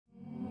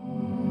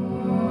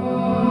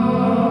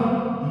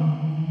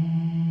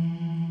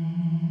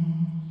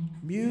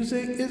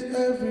is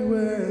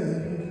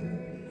everywhere,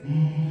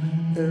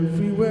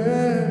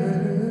 everywhere.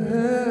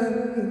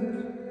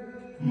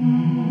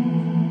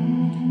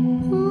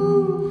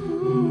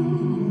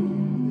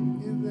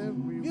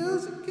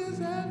 Music is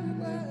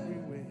everywhere.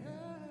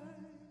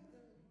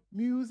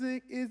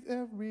 Music is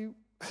everywhere.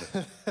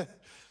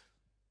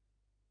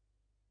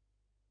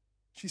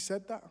 She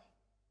said that.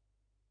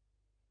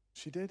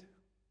 She did.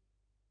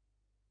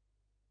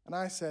 And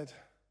I said,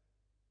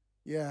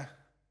 yeah,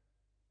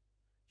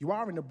 you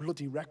are in a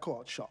bloody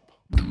record shop.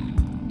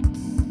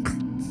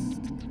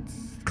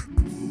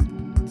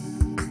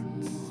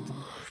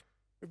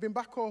 We've been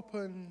back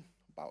open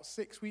about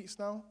 6 weeks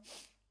now.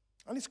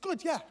 And it's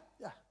good, yeah.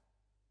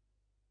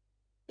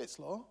 Bit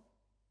slow.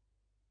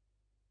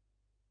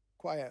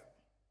 Quiet.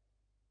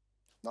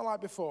 Not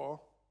like before.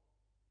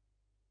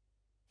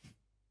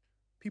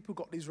 People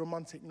got these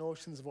romantic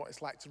notions of what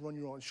it's like to run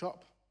your own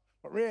shop.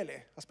 But really,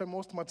 I spend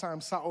most of my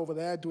time sat over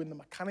there doing the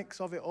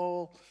mechanics of it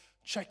all,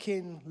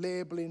 checking,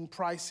 labeling,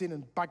 pricing,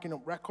 and bagging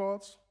up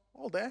records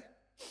all day.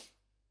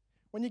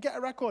 When you get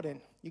a record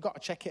in, you got to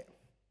check it.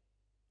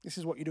 This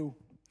is what you do.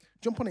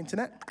 Jump on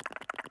internet,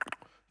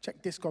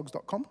 check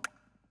discogs.com.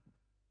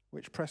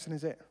 Which pressing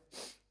is it?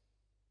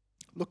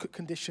 Look at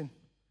condition.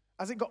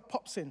 Has it got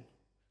pops in?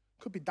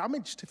 Could be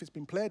damaged if it's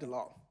been played a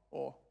lot,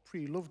 or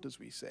pre-loved, as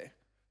we say.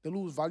 They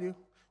lose value.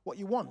 What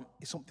you want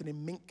is something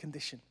in mint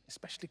condition,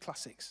 especially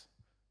classics.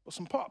 But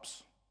some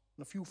pops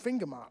and a few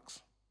finger marks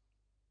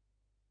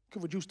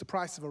could reduce the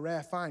price of a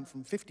rare find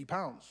from £50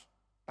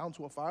 down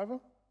to a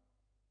 £5.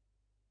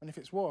 And if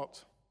it's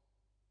warped,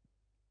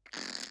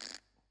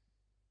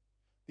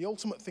 the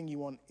ultimate thing you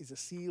want is a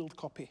sealed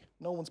copy.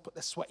 No one's put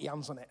their sweaty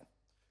hands on it.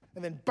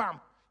 And then,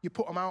 bam, you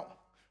put them out.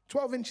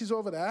 12 inches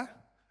over there,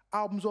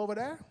 albums over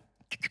there.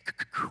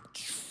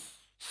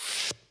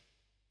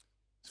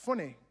 It's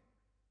funny.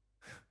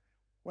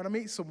 When I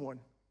meet someone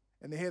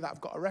and they hear that I've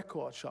got a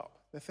record shop,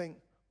 they think,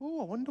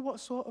 oh, I wonder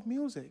what sort of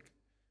music.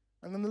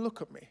 And then they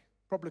look at me,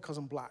 probably because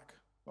I'm black,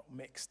 but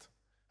mixed.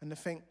 And they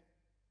think,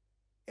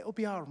 it'll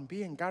be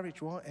R&B and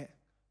garage, won't it?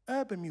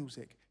 Urban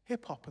music,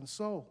 hip-hop and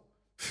soul.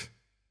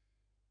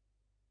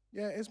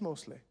 Yeah, it is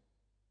mostly.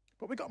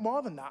 But we got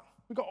more than that.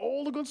 We got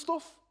all the good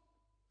stuff.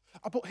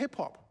 I put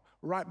hip-hop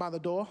right by the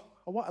door.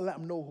 I want to let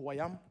them know who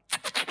I am.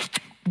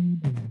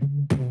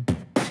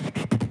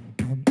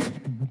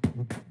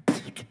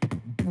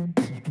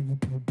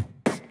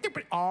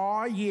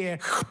 Oh, yeah.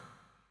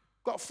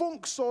 Got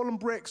funk, soul, and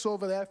breaks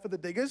over there for the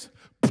diggers.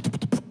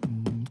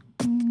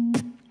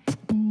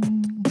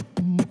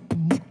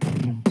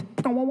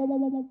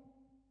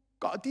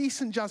 Got a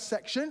decent jazz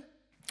section.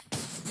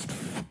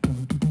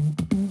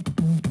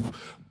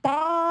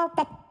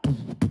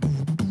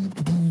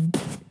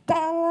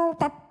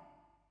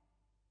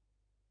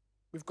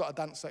 We've got a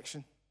dance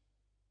section.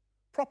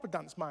 Proper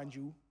dance, mind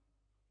you.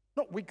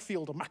 Not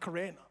Wigfield or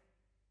Macarena.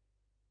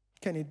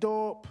 Kenny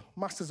Dope,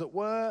 Masters at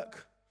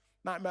Work,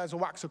 Nightmares and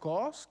Wax, of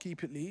course,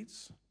 Keep It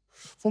Leeds.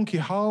 Funky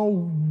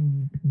How.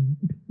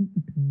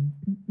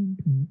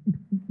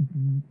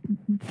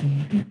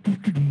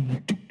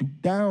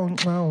 Down,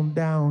 down,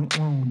 down,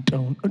 down,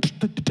 down.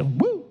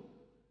 Woo!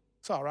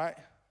 It's all right.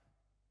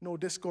 No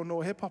disco,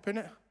 no hip-hop in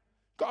it.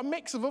 Got a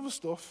mix of other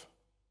stuff.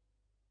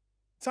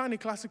 Tiny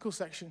classical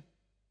section,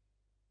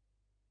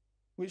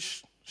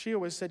 which she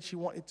always said she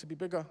wanted to be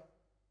bigger.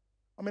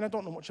 I mean, I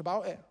don't know much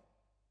about it.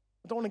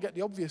 I don't want to get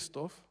the obvious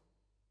stuff.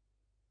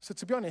 So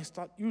to be honest,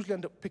 I usually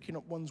end up picking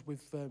up ones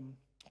with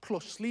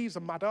plush sleeves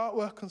and mad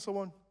artwork and so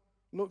on.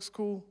 Looks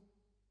cool.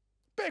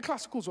 Bit of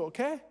classical's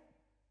okay.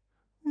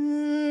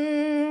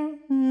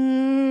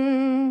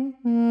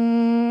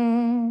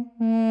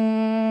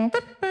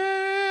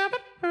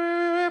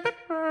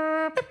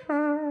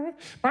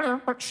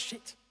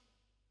 Shit.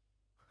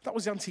 That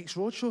was the Antiques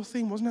Roadshow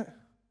theme, wasn't it?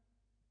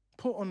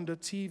 Put under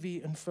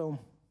TV and film.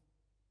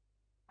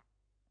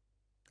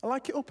 I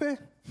like it up here.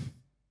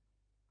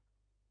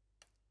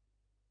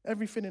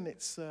 Everything in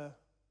it's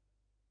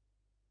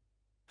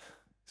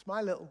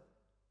my little.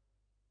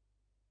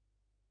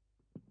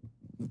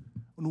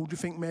 And who do you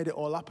think made it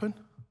all happen?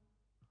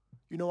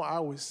 You know what I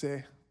always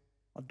say?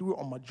 I do it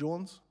on my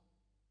Jones.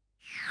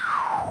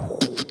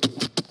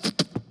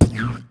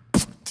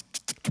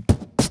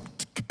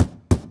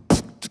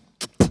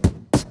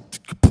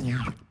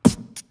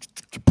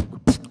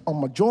 On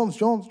my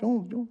Jones.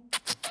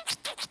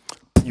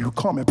 You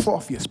call me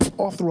Orpheus,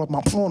 author of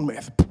my own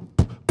myth.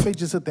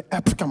 Pages of the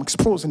epic, I'm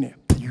exposing it.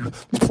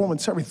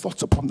 Momentary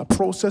thoughts upon the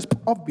process, but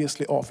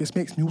obviously Orpheus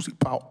makes music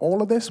about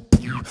all of this.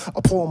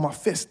 I pull my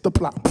fist, the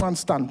black man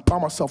stand by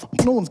myself.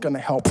 No one's gonna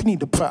help, you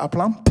need a better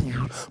plan.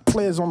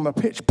 Players on the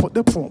pitch put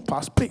their phone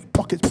past, big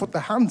pockets put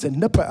their hands in,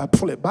 they better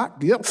pull it back.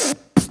 Yep.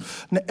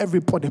 Not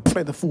everybody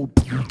play the fool.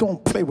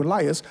 Don't play with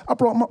liars. I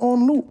brought my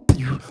own loop.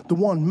 The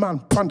one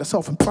man brand of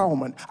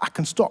self-empowerment. I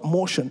can stop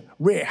motion.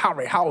 Ray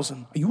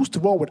Harryhausen. I used to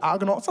roll with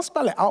Argonauts. I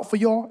spell it out for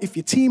y'all. If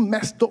your team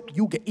messed up,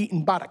 you get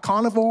eaten by the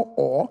carnivore.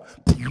 Or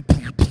do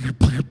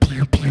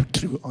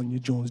it on your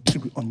Jones,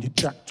 do it on your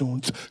Jack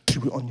Jones,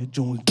 do it on your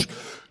Jones.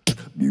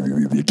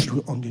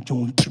 On the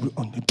Jones,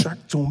 on the track,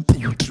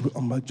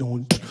 on my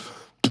Jones.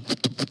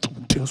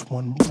 Just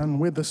one man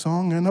with a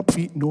song and a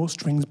beat, no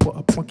strings, but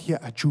a plug, yeah,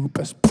 I do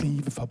best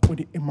believe if I put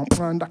it in my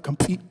mind, I can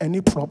beat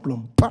any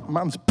problem.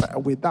 Batman's better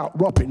without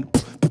Robin.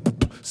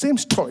 Same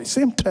story,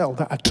 same tale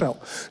that I tell.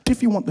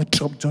 If you want the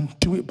job done,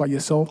 do it by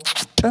yourself.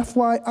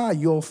 FYI,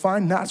 you'll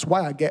find that's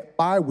why I get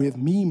by with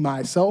me,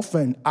 myself,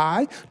 and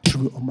I.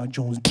 Do it on my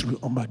Jones, do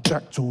it on my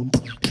Jack Jones,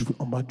 do it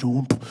on my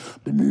Jones. Do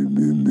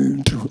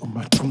it on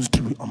my Jones,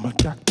 do it on my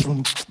Jack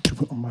Jones, do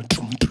it on my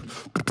Jones.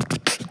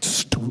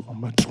 Do it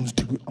on my Jones,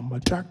 do it on my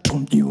Jack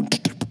Jones.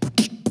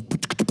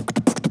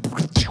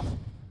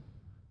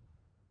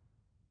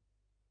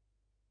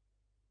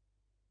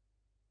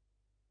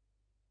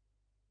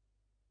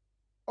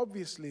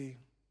 Obviously,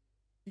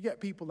 you get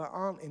people that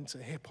aren't into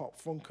hip-hop,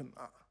 funk and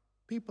that.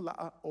 People that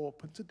are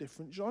open to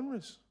different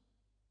genres.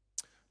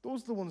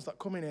 Those are the ones that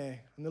come in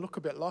here and they look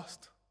a bit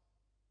lost.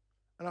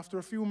 And after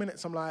a few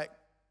minutes, I'm like,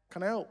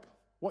 can I help?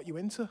 What you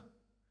into?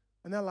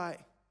 And they're like,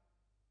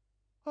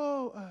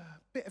 oh, a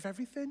bit of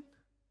everything.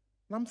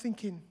 And I'm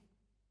thinking,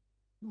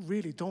 you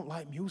really don't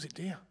like music,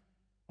 do you?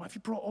 Why have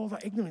you brought all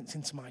that ignorance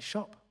into my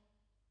shop?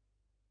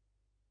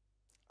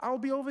 I'll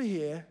be over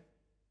here,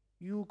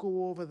 you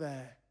go over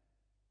there.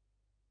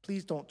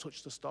 Please don't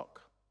touch the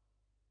stock.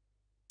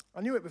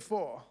 I knew it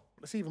before,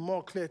 but it's even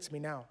more clear to me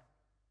now.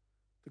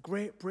 The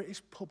great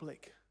British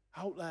public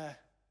out there,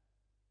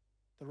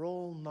 they're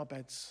all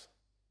knobheads.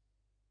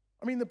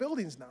 I mean, the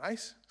building's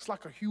nice. It's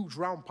like a huge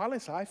round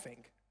palace, I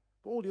think.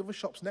 But all the other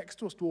shops next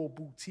to us are all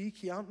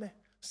boutique-y, aren't they?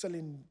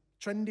 Selling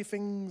trendy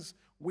things,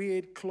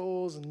 weird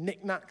clothes and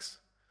knickknacks.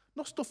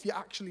 Not stuff you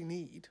actually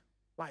need,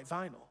 like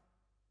vinyl.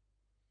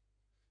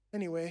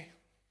 Anyway,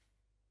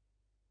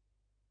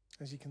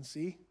 as you can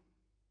see,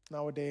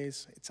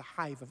 nowadays, it's a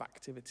hive of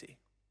activity.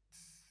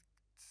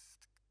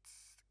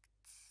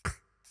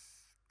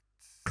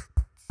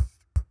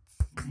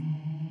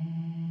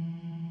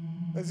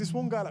 There's this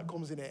one guy that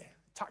comes in here,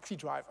 taxi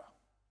driver,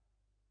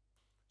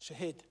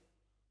 Shahid.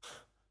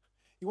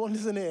 He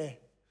wanders in here,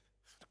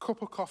 a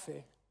cup of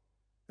coffee,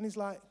 and he's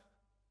like,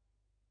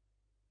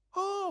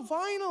 oh,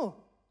 vinyl.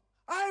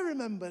 I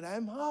remember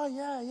them. Oh,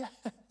 yeah.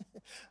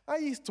 I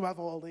used to have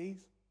all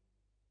these.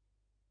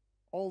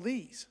 All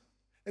these?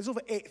 There's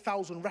over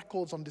 8,000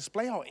 records on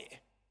display out here.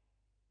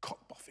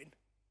 Cockboffing.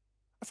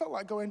 I felt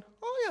like going,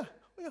 oh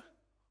yeah,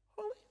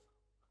 all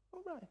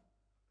right.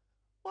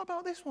 What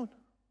about this one?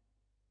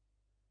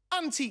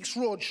 Antiques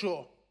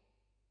Roadshow.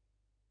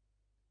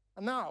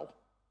 And now,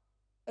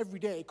 every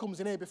day he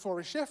comes in here before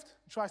his shift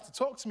and tries to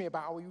talk to me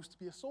about how he used to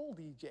be a soul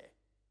DJ.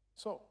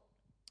 So,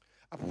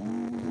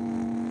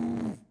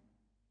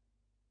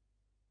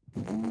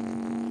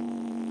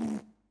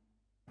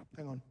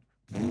 hang on.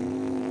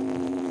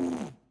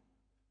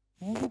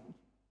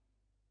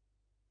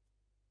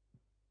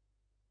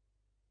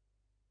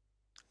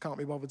 Can't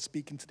be bothered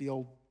speaking to the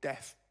old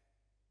deaf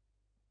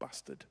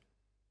bastard.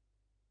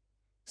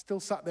 Still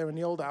sat there in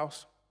the old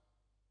house.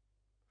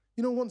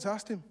 You know, once I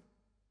asked him,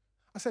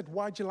 I said,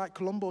 why'd you like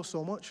Columbo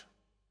so much?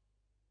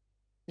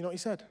 You know what he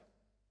said?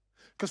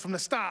 Because from the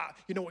start,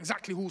 you know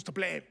exactly who's to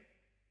blame.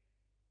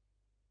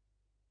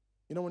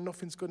 You know when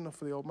nothing's good enough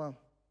for the old man?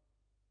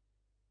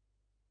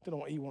 Don't know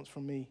what he wants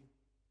from me.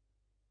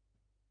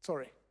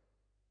 Sorry.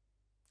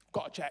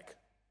 Got to check.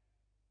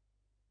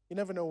 You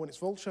never know when it's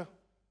Vulture.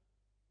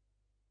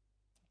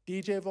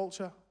 DJ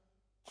Vulture.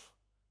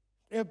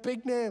 Yeah,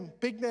 big name,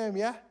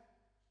 yeah?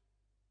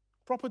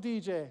 Proper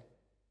DJ.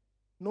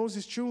 Knows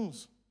his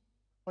tunes.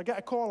 If I get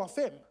a call off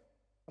him,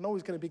 I know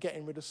he's going to be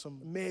getting rid of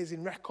some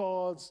amazing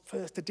records,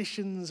 first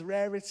editions,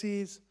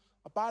 rarities.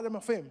 I buy them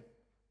off him.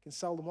 Can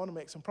sell them on and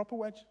make some proper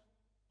wedge.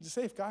 He's a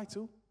safe guy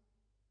too.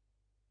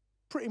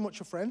 Pretty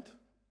much a friend.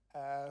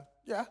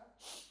 Yeah.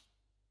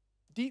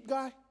 Deep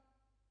guy.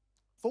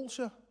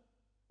 Vulture.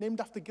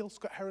 Named after Gil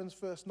Scott-Heron's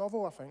first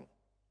novel, I think.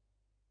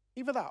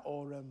 Either that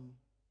or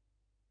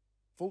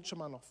Vulture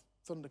Man off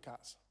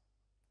Thundercats.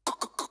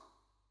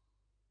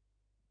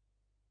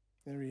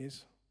 There he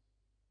is.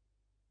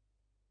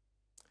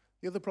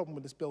 The other problem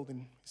with this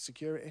building is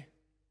security.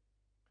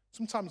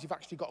 Sometimes you've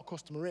actually got a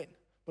customer in,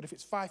 but if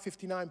it's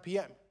 5:59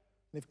 p.m.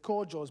 and if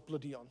Kojo's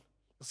bloody on,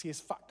 you'll see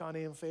his fat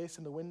Ghanaian face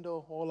in the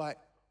window, all like,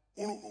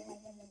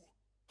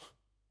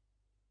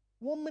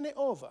 1 minute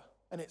over,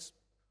 and it's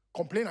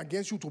complaint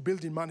against you to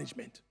building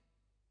management.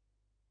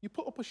 You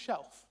put up a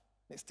shelf,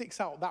 and it sticks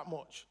out that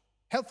much.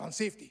 Health and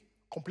safety,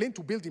 complaint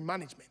to building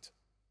management.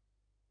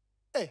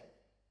 Hey,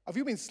 have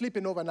you been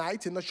sleeping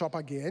overnight in the shop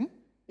again?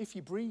 If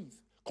you breathe,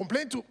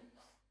 complaint to...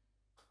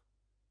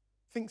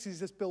 Thinks he's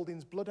this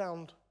building's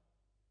bloodhound.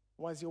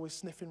 Why is he always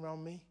sniffing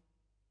around me?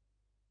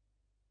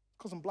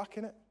 Because I'm black,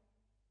 innit?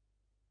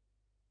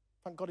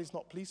 Thank God he's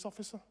not a police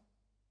officer.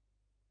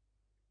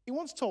 He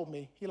once told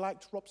me he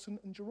liked Robson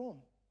and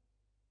Jerome.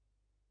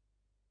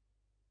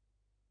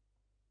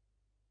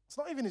 It's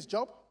not even his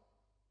job.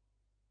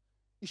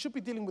 He should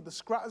be dealing with the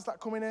scratters that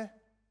come in here.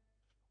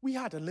 We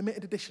had a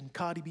limited edition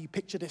Cardi B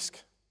picture disc.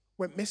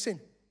 Went missing.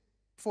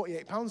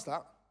 £48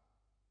 that.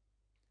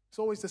 It's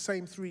always the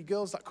same 3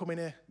 girls that come in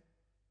here.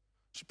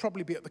 Should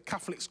probably be at the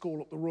Catholic school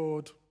up the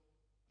road.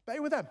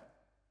 Better with them,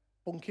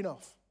 bunking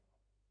off.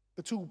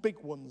 The 2 big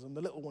ones and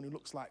the little one who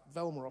looks like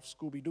Velma off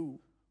Scooby-Doo,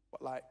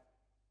 but like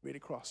really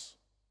cross.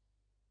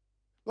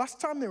 Last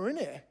time they were in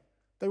here,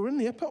 they were in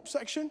the hip-hop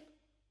section.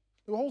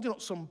 They were holding up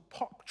some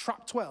pop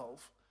trap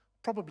 12,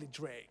 probably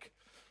Drake.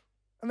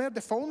 And they had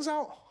their phones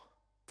out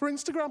for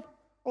Instagram.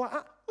 Like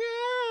that.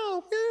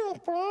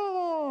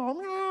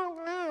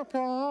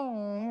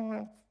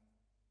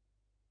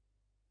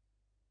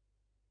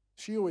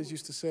 She always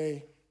used to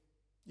say,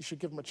 you should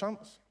give them a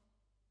chance.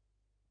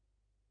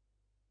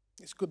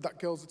 It's good that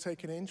girls are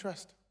taking an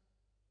interest.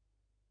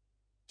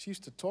 She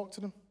used to talk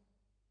to them.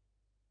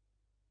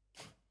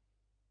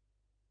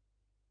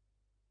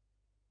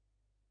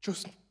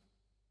 Just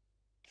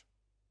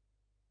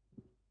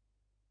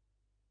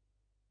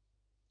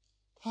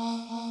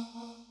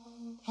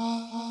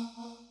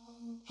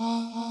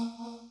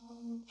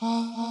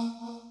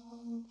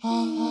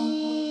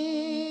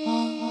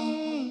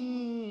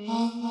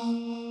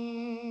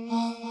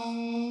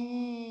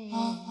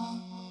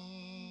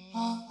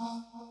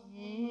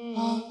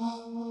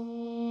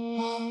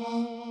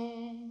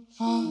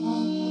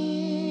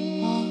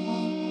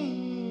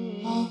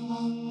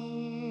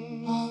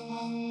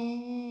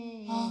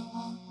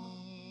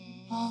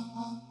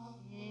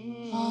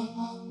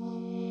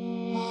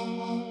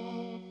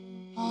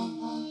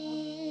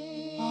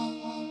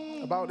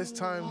about this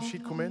time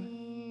she'd come in.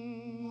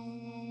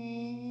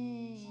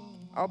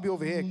 I'll be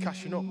over here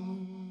cashing up.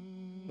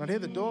 And I'd hear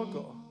the door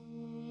go.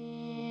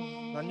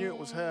 And I knew it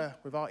was her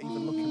without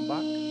even looking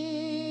back.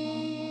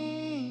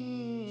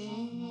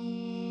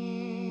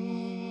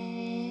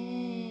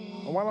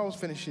 And while I was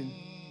finishing,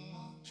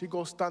 she'd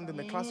go stand in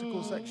the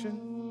classical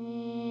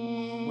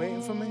section,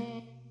 waiting for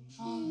me,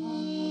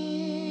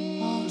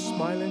 just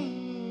smiling.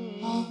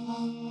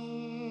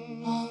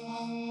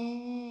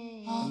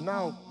 And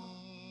now,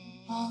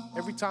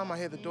 every time I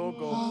hear the door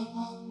go,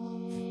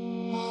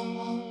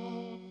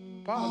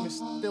 part of me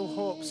still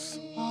hopes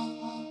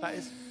that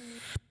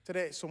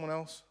today it's someone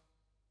else.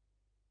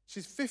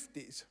 She's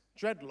 50s,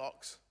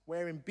 dreadlocks,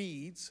 wearing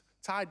beads,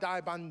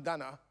 tie-dye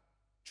bandana,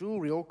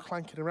 jewelry all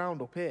clanking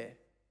around up here.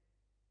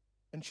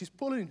 And she's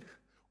pulling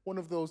one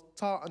of those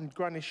tartan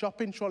granny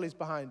shopping trolleys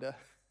behind her.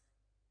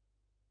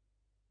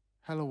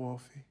 Hello,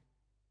 Orphe.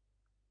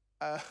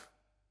 Do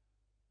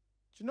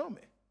you know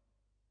me?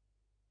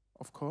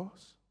 Of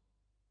course.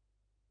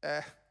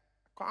 I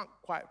can't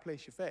quite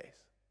place your face.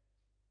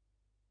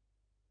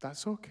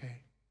 That's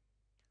okay.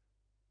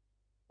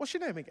 What's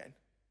your name again?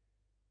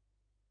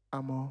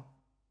 Amor.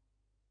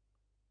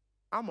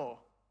 Amor?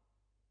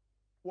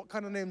 What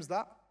kind of name's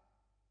that?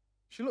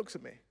 She looks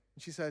at me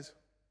and she says,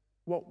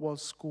 what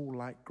was school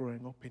like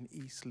growing up in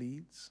East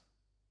Leeds?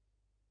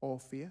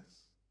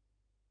 Orpheus.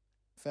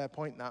 Fair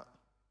point, that.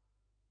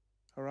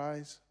 Her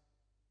eyes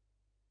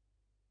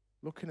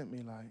looking at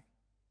me like,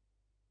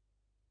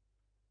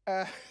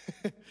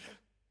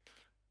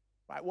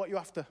 right, what are you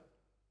after?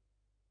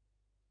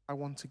 I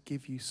want to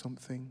give you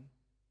something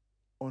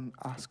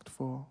unasked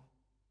for.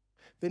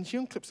 Then she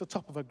unclips the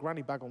top of her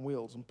granny bag on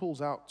wheels and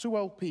pulls out 2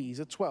 LPs,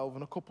 a 12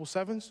 and a couple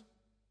 7s.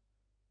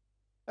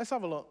 Let's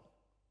have a look.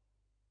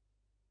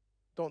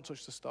 Don't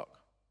touch the stock.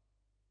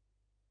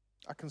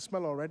 I can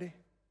smell already.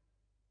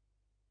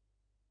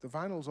 The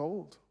vinyl's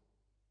old.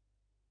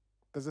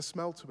 There's a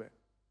smell to it.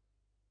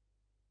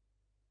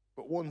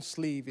 But one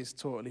sleeve is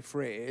totally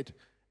frayed,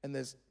 and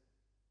there's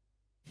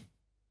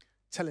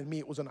telling me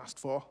it was unasked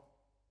for.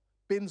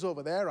 Bins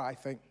over there, I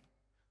think.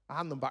 I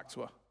hand them back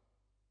to her.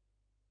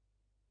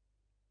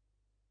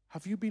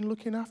 Have you been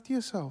looking after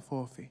yourself,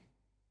 Orphe?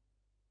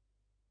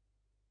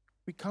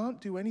 We can't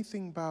do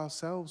anything by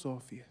ourselves,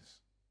 Orpheus.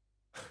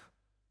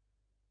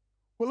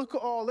 Well, look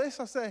at all this,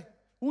 I say.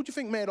 Who do you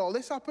think made all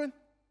this happen?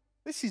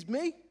 This is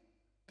me.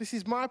 This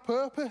is my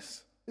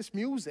purpose. This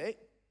music.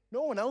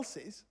 No one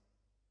else's.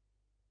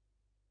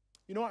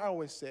 You know what I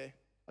always say?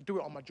 I do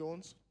it on my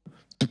Jones.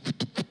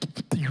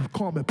 You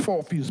call me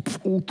Orpheus.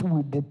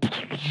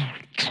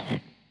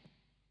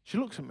 She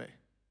looks at me.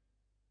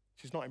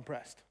 She's not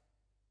impressed.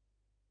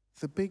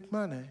 The big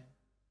man, eh?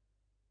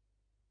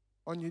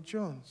 On your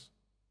Jones?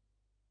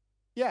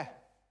 Yeah.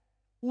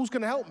 Who's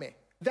going to help me?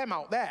 Them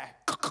out there.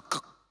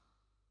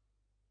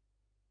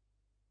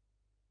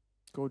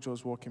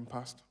 Gojo's walking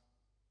past.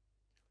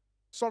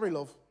 Sorry,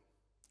 love.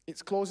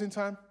 It's closing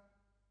time.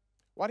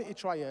 Why don't you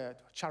try a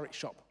charity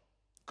shop?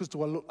 Because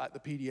do I look like the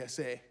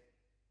PDSA?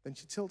 Then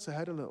she tilts her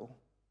head a little.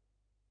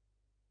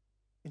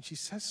 And she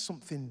says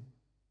something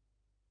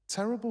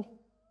terrible.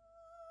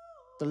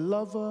 The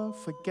lover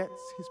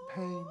forgets his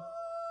pain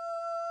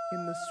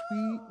in the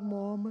sweet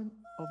moment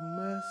of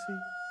mercy.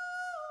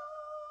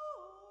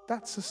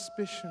 That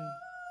suspicion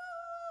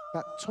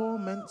that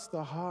torments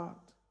the heart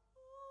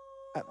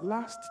at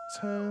last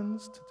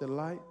turns to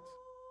delight.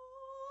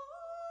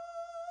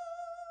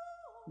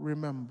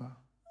 Remember,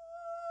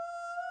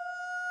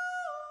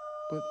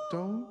 but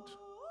don't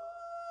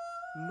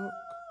look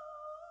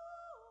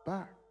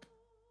back.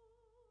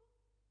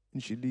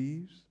 And she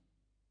leaves.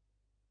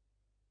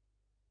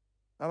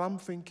 And I'm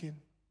thinking,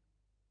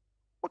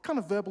 what kind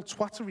of verbal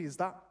twattery is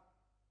that?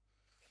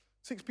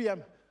 6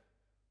 p.m.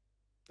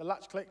 The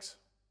latch clicks,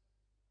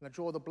 and I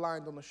draw the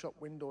blind on the shop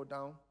window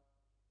down.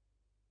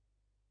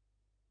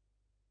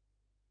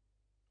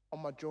 On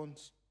my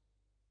Jones.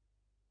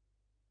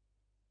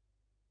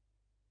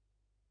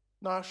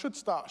 Now, I should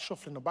start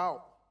shuffling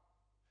about.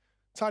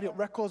 Tidy up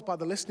records by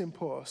the listening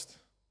post.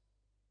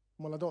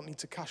 Well, I don't need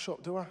to cash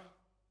up, do I?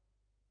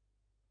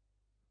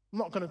 I'm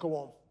not going to go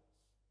home.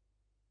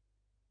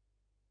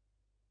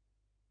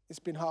 It's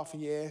been half a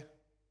year,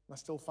 and I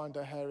still find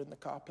her hair in the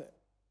carpet.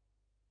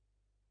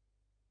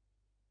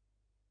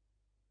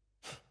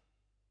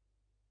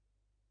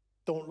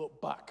 Don't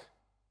look back.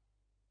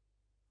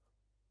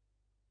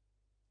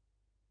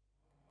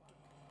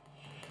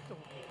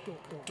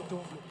 Don't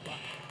look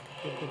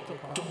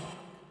back. Don't.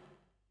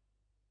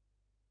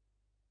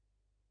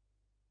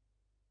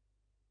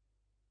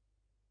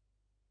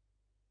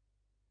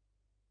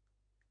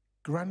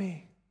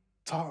 Granny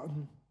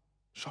Tartan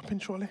shopping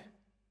trolley.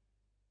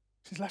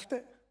 She's left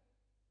it.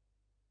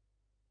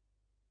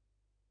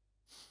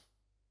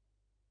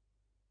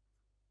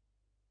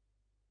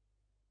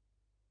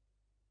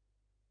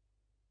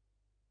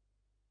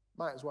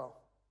 Might as well.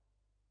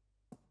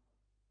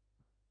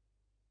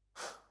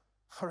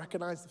 I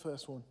recognize the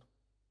first one.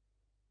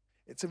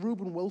 It's a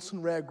Reuben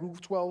Wilson Rare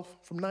Groove 12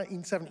 from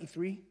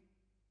 1973.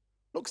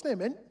 Looks near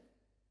mint.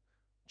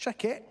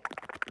 Check it.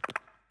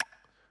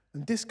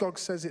 And Discogs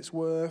says it's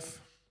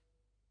worth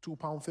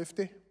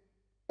 £2.50.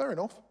 Fair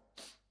enough.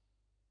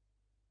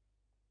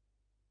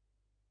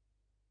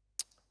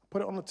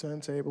 Put it on the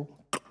turntable.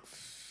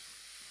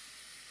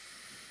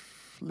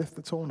 Lift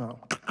the tone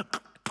out.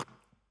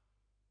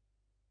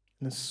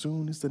 And as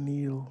soon as the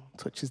needle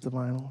touches the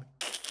vinyl,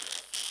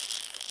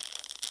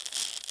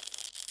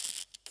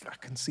 I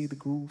can see the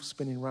groove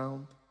spinning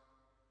round,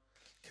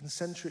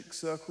 concentric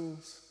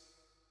circles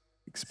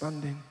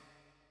expanding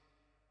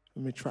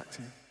and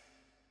retracting.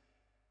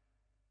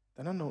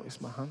 Then I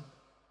notice my hand.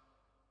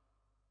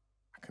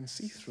 I can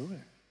see through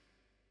it.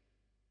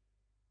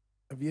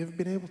 Have you ever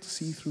been able to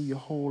see through your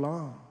whole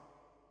arm,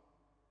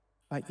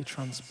 like you're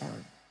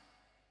transparent?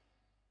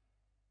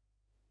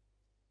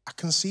 I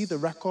can see the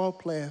record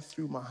player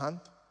through my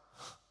hand.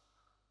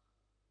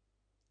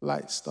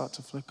 Lights start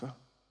to flicker.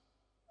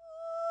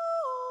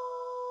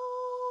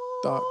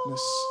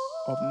 Darkness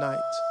of night.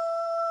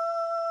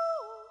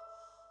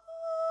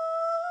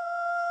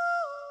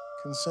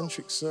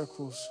 Concentric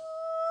circles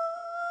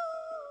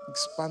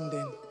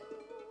expanding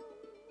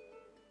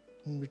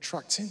and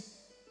retracting.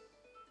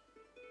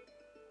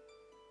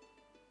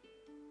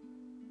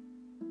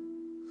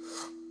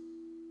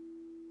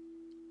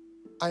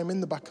 I am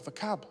in the back of a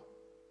cab.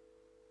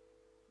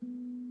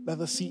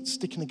 Leather seats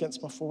sticking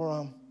against my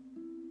forearm.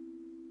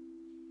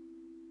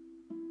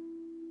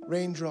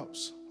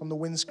 Raindrops on the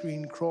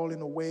windscreen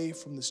crawling away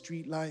from the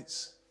street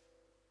lights.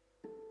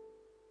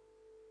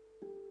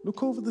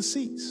 Look over the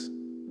seats,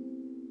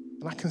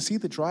 and I can see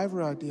the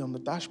driver ID on the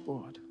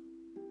dashboard.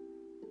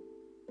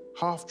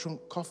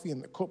 Half-drunk coffee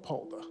in the cup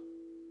holder.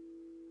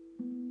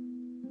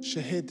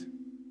 Shahid,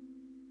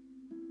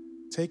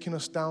 taking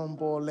us down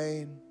Boar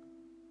Lane,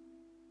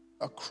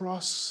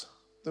 across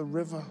the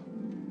river.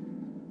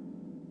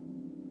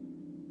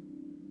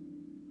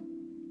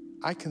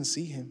 I can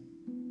see him,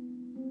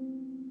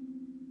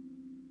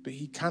 but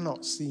he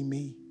cannot see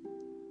me.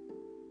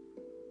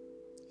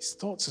 His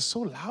thoughts are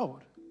so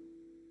loud.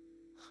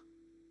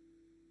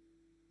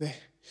 They...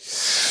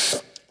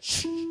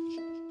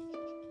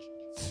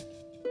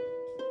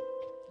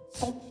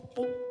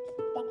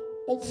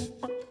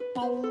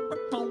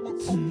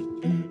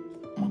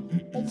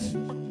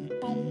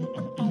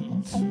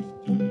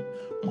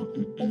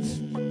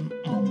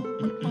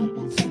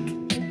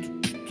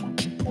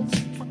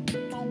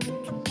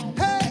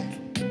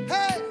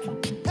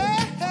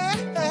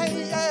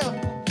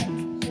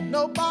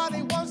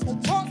 Nobody wants to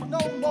talk no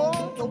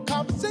more, no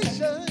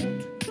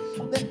conversation.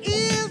 The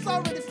ears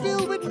already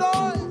filled with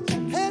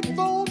noise,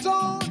 headphones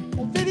on,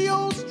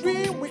 video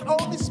stream. We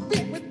only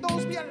speak with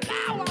those we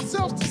allow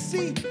ourselves to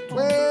see.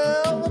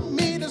 Well, the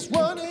meter's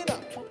running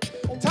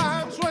up,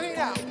 time's running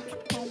out,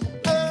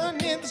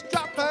 earnings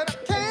dropping, I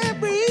can't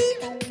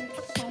breathe.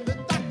 The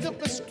doctor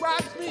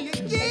prescribes me a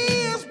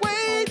year's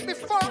wait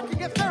before I can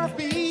get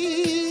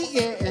therapy.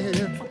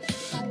 Yeah,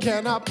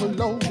 can I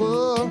pull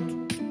over?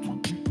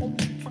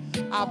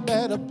 I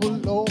better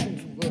pull over.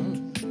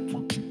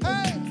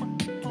 Hey,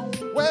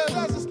 well,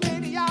 there's this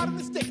lady out in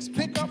the sticks,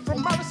 pick up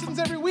from Morrison's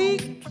every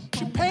week.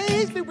 She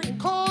pays me with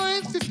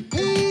coins,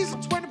 50p's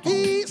and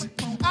 20p's.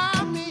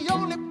 I'm the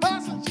only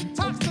person she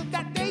talks to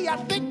that day, I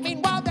think.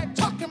 Meanwhile, they're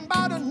talking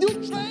about a new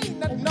train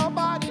that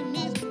nobody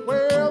needs.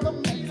 Well, the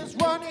meter's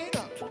running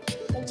up,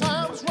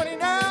 time's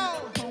running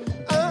out,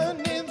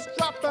 earnings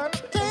dropping, I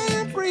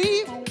can't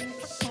breathe.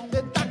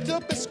 The doctor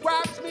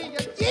prescribes me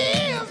a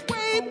year's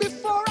wait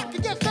before I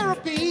can get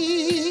therapy.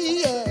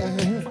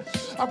 Yeah.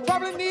 I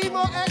probably need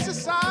more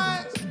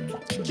exercise.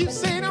 Keep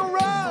saying I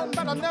run,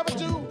 but I never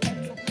do.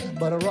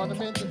 But I run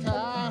them into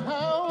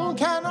town.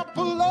 Can I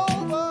pull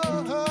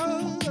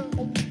over?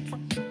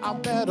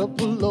 had to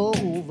pull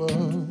over.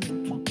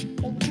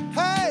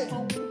 Hey,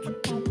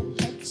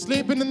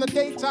 sleeping in the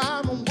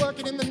daytime, I'm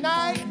working in the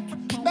night.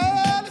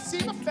 Barely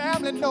see my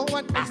family, no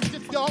one asked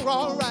if you're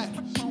all right.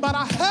 But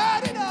I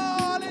heard it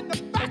all in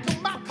the back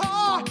of my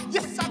car.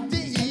 Yes, I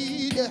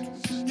did.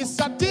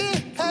 Yes, I did.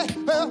 Hey,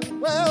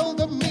 well,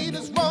 the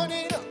meter's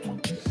running up.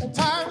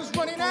 Time's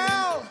running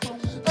out.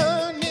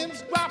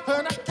 Earnings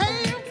dropping. I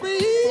can't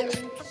breathe.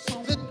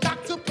 The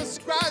doctor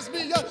prescribes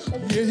me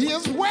a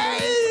year's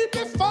way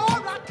before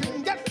I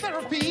can get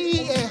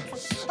therapy.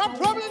 I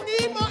probably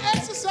need more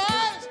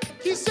exercise.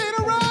 He said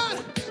to run,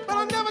 but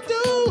I never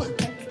do.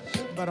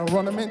 But I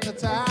run them into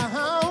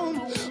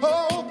town.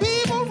 Oh,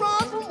 people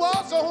run from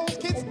war zones,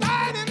 kids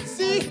dying in the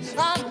sea.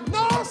 I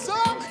know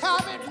some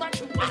have it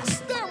much worse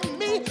than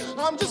me.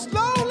 I'm just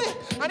lonely,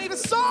 I need a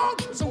song.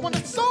 Someone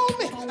that sold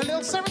me a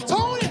little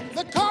serotonin.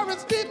 The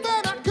current's deep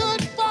and I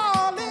could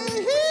fall in.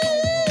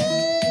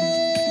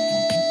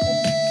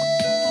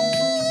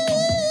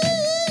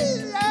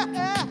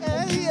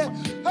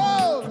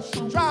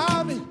 Oh,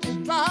 driving,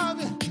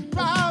 driving,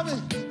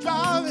 driving,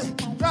 driving,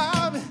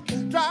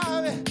 driving,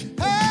 driving.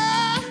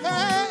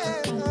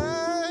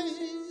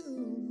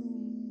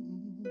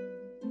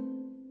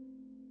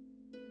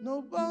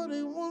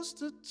 Nobody wants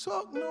to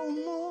talk no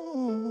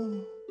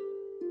more.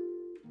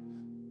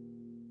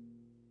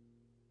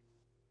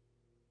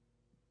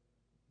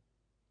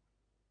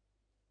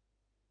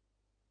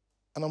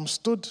 And I'm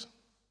stood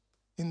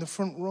in the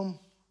front room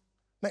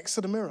next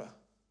to the mirror.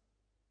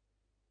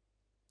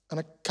 And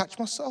I catch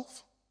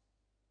myself.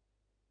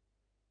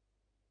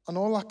 And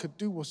all I could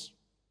do was,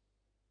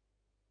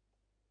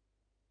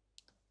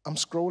 I'm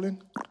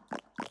scrolling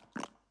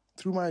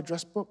through my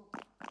address book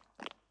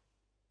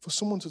for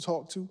someone to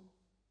talk to.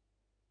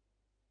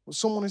 But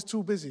someone is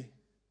too busy.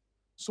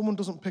 Someone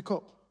doesn't pick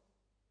up.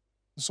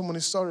 And someone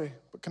is sorry,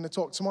 but can they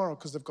talk tomorrow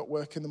because they've got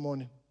work in the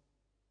morning?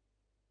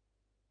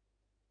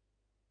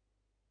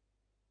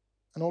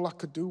 And all I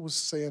could do was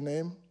say a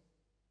name.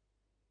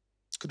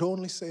 Could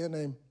only say a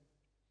name.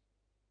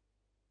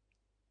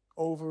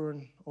 Over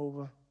and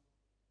over.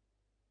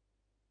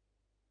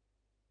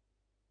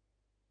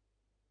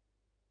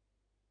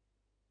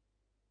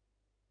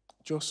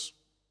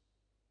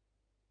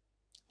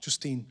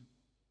 Justine.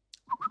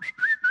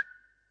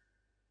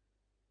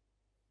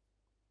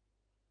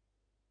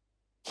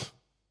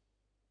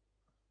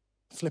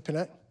 Flipping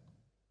it.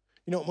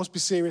 You know, it must be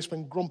serious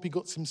when Grumpy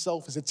Guts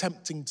himself is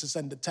attempting to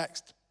send a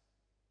text.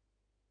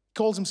 He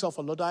calls himself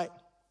a Luddite.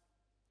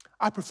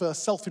 I prefer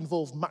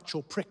self-involved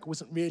macho prick who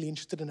isn't really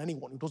interested in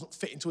anyone, who doesn't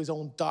fit into his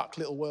own dark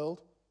little world.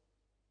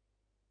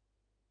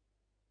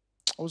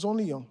 I was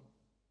only young.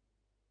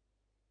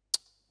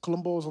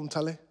 Columbo was on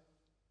telly.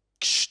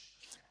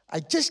 I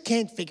just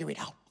can't figure it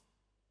out.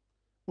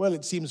 Well,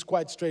 it seems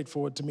quite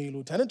straightforward to me,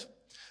 Lieutenant.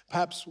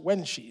 Perhaps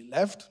when she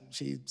left,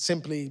 she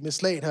simply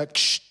mislaid her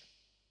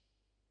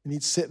and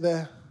he'd sit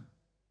there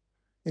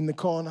in the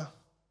corner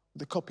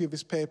with a copy of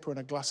his paper and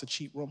a glass of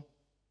cheap rum.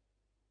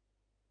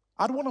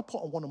 I'd want to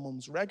put on one of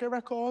Mum's reggae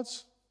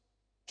records,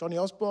 Johnny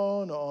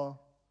Osborne or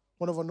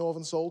one of her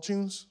Northern Soul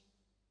tunes.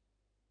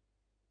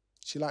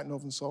 She liked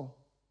Northern Soul.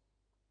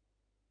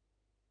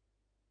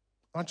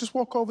 I'd just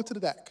walk over to the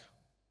deck,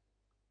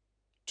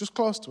 just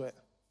close to it,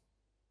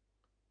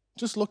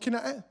 just looking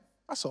at it,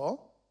 that's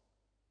all.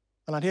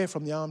 And I'd hear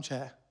from the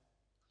armchair,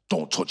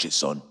 "Don't touch it,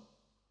 son."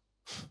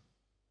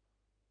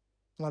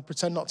 And I'd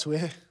pretend not to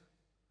hear.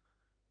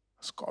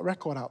 I've got a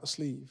record out the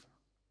sleeve.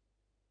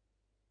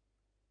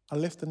 I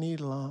lift the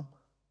needle arm.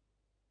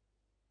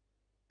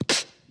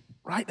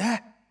 Right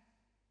there.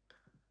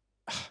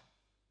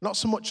 Not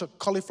so much a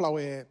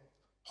cauliflower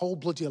whole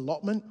bloody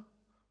allotment.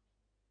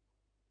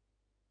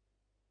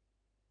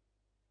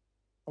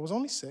 I was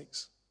only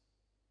 6.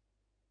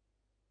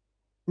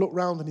 Look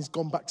round and he's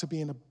gone back to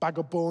being a bag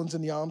of bones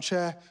in the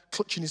armchair,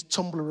 clutching his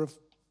tumbler of,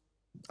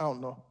 I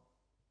don't know.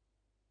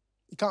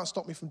 He can't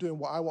stop me from doing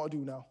what I want to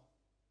do now.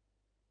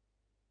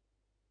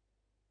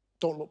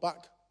 Don't look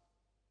back.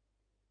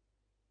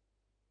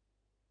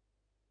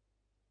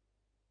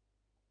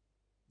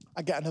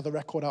 I get another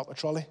record out the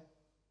trolley.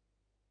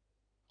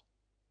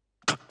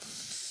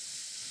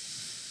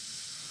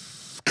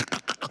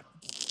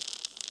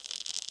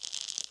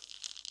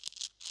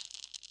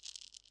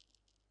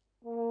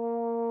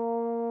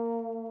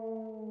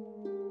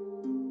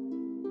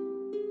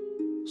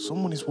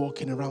 Someone is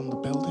walking around the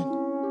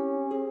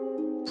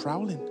building,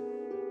 prowling.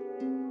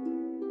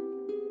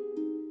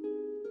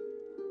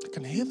 I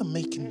can hear them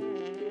making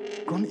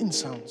grunting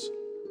sounds.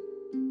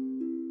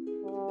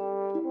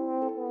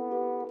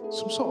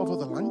 Some sort of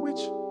other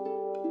language.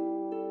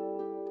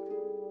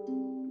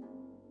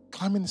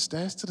 Climbing the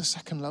stairs to the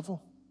 2nd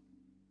level.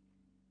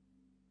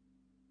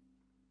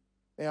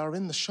 They are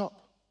in the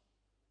shop.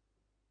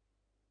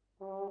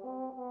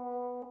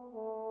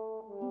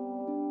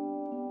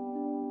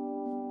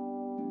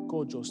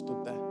 Gojo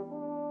stood there.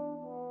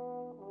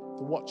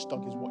 The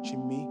watchdog is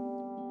watching me.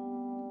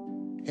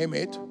 "Hey,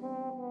 mate.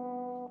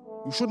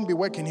 You shouldn't be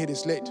working here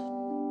this late.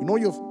 You know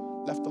you've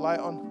left the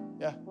light on?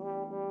 Yeah.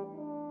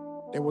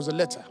 There was a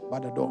letter by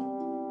the door."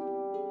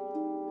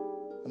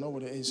 I know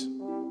what it is.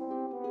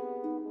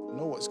 I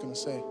know what it's gonna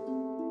say.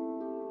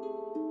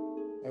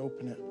 I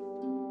open it.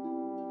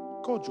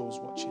 Gojo's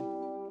watching.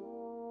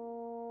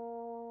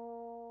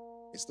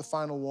 It's the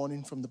final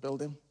warning from the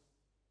building.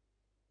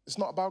 It's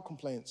not about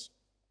complaints.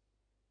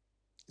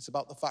 It's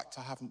about the fact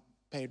I haven't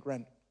paid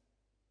rent.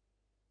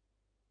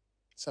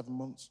 7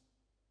 months.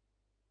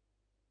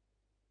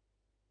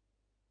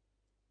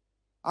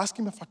 I ask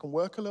him if I can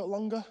work a little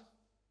longer,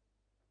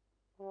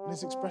 and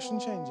his expression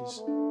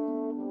changes.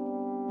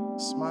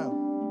 Smile.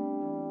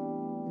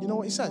 You know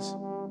what he says?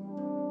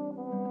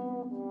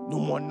 No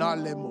more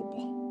nale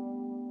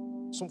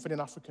mobo. Something in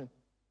African.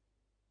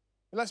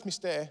 He lets me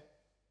stay,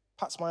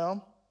 pats my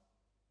arm.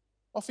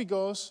 Off he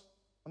goes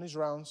on his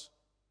rounds.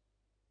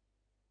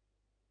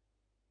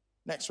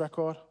 Next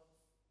record.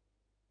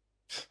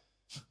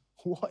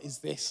 What is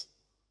this?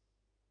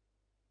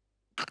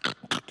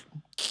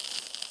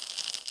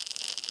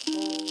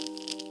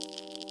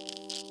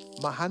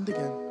 My hand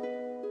again.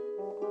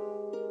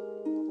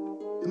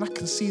 And I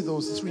can see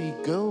those 3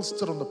 girls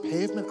stood on the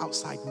pavement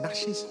outside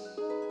Nash's.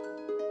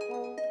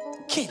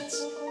 Kids.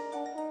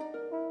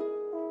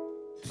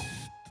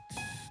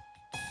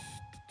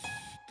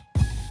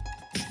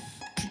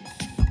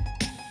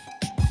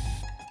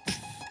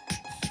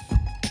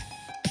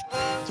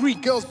 Three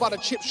girls by the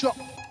chip shop.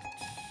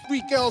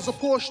 3 girls, a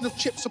portion of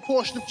chips, a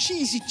portion of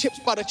cheesy chips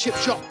by the chip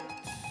shop.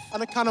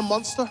 And a kind of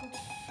monster.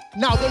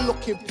 Now they're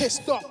looking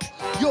pissed off.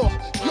 Yo,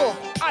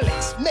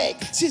 Alex, Meg,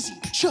 Tizzy,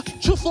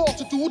 thought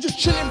to do, just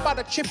chilling by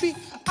the chippy.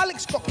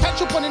 Alex got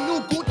ketchup on a new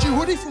Gucci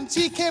hoodie from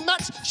TK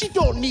Maxx. She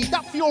don't need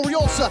that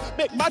Furiosa.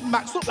 Make Mad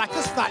Max look like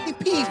a slightly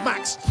peeved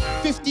Max.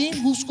 15,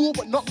 who's school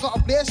but not got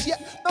a place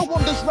yet. No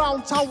wonders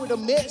round town with her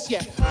mates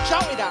yet.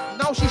 Shouted at,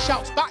 now she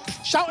shouts back.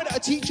 Shouted at a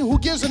teacher who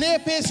gives an ear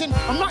piercing.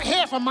 I'm not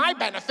here for my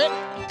benefit,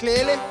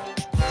 clearly.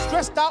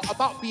 Stressed out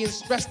about being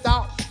stressed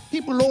out.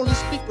 People only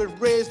speak with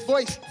raised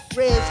voice,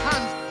 raised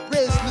hands,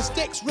 raising the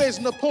sticks,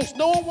 raising the pulse.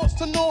 No one wants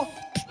to know.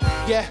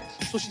 Yeah,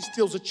 so she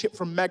steals a chip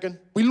from Megan.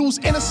 We lose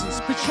innocence,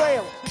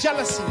 betrayal,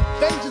 jealousy,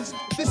 vengeance.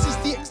 This is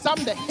the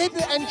exam, the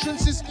hidden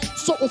entrances.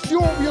 So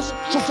furious,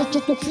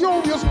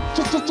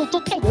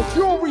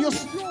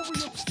 furious.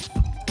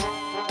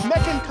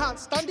 Megan can't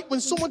stand it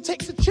when someone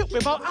takes a chip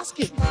without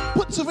asking.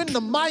 Puts her in the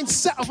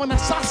mindset of an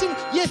assassin.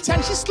 Year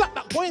 10, she slapped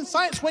that boy in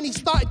science when he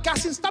started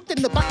gassing. Stabbed in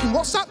the back in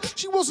WhatsApp.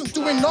 She wasn't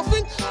doing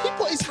nothing. He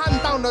put his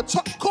hand down her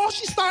top. Of course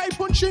she started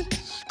punching.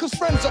 Cause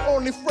friends are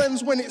only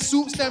friends when it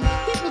suits them.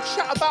 People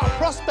chat about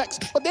prospects,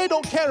 but they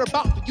don't care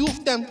about the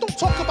youth them. Don't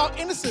talk about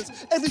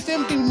innocence,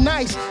 everything being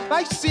nice.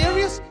 Life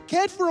serious?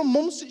 Cared for her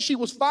mum since she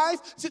was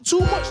 5? Is it too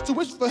much to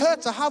wish for her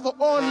to have her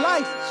own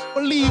life?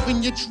 Believe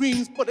in your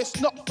dreams, but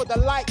it's not for the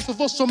likes of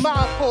us from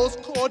our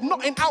postcode,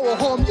 not in our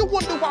home. You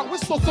wonder why we're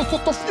so furious.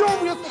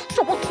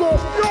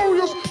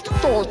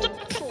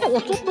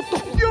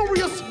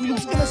 Furious. We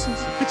lose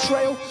innocence,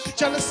 betrayal,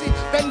 jealousy,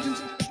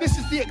 vengeance. This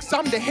is the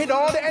exam, they hid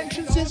all the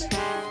entrances. And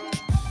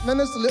then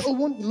there's the little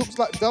one who looks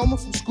like Velma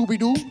from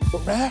Scooby-Doo,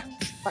 but rare,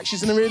 like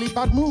she's in a really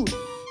bad mood.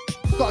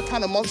 Got a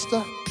kind of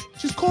monster.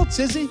 She's called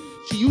Tizzy.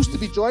 She used to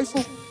be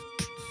joyful.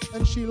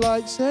 And she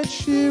likes Ed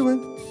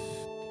Sheeran.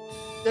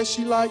 Yeah,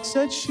 she likes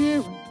Ed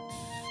Sheeran.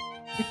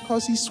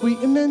 Because he's sweet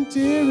and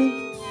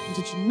endearing. And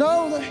did you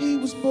know that he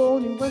was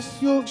born in West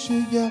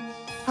Yorkshire? Yeah,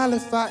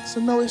 Halifax,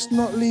 I know it's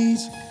not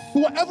Leeds.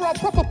 But whatever, I'll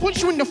proper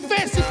punch you in the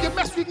face if you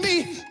mess with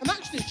me. And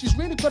actually, she's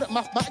really good at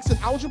mathematics and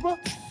algebra.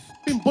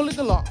 Been bullied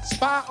a lot,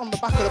 spat on the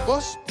back of the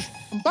bus.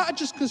 And battered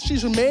just because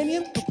she's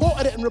Romanian.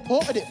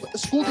 Reported it, but the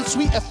school did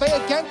sweet FA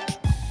again.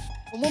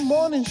 And one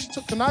morning, she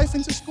took the knife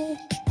into school.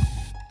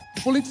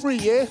 Bullied for a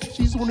year,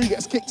 she's the one who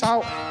gets kicked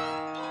out.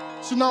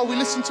 So now we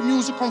listen to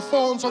music on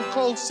phones, on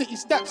cold city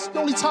steps. The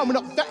only time we're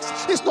not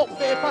vexed, it's not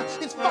vapor,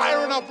 it's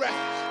fire in our breath.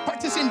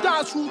 Practicing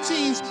dance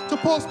routines to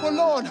Post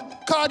Malone,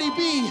 Cardi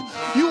B,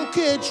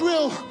 UK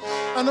drill,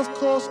 and of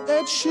course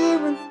Ed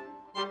Sheeran.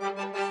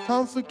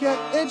 Can't forget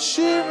Ed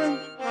Sheeran.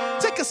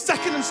 Take a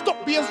second and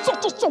stop being so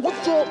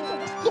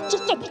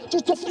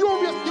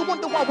furious. You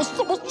wonder why we're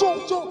so.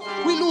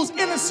 We lose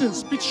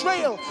innocence,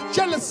 betrayal,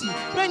 jealousy,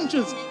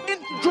 vengeance,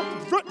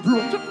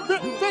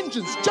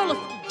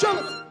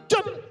 jealousy.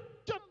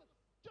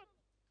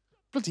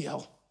 Bloody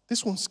hell,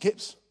 this one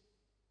skips.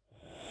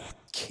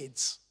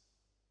 Kids.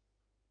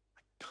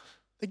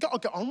 They gotta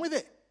get on with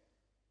it.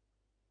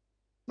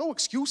 No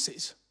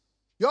excuses.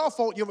 Your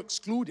fault you're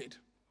excluded.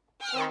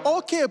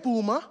 Okay,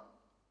 boomer.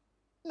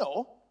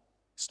 No,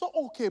 it's not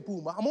okay,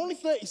 boomer. I'm only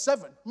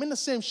 37. I'm in the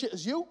same shit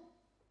as you.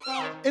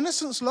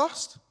 Innocence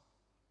lost?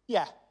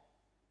 Yeah.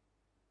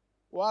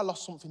 Well, I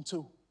lost something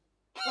too.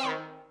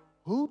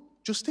 Who?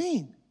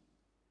 Justine?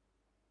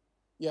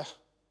 Yeah.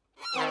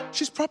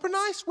 She's proper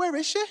nice. Where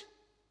is she?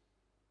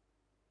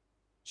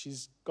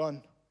 She's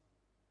gone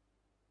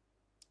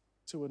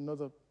to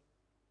another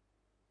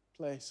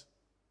place.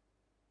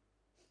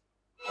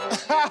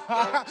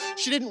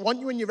 She didn't want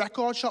you in your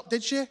record shop,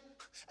 did she?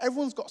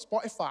 Everyone's got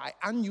Spotify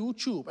and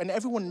YouTube, and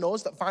everyone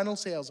knows that vinyl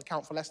sales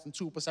account for less than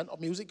 2% of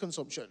music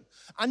consumption.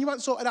 And you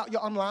haven't sorted out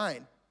your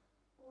online.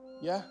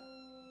 Yeah?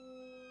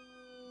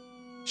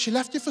 She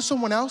left it for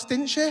someone else,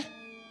 didn't she?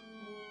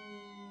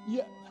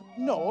 Yeah,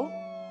 no.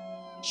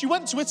 She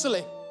went to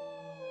Italy.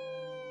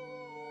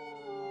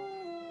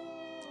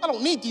 I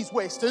don't need these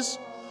wasters.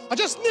 I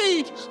just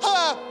need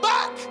her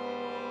back.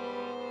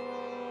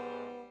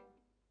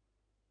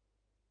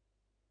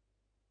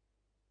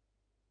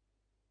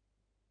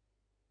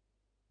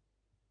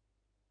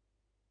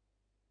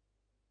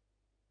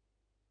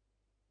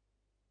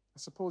 I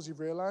suppose you've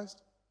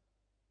realized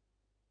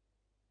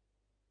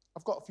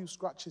I've got a few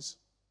scratches.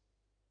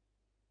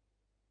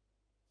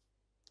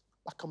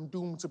 Like I'm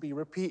doomed to be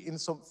repeating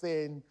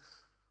something,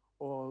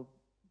 or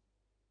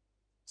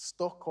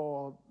stuck,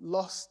 or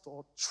lost,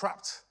 or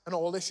trapped, and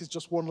all this is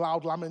just one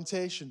loud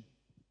lamentation.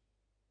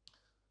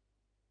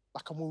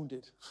 Like I'm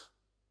wounded.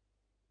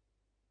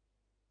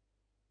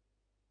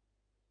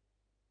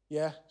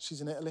 Yeah, she's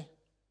in Italy.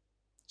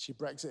 She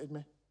Brexited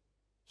me.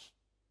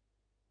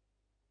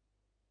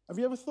 Have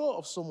you ever thought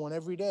of someone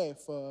every day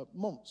for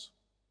months?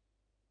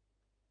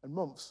 And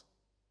months?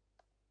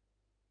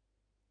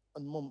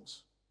 And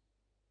months?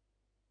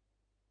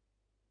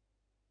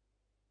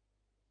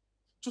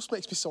 Just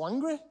makes me so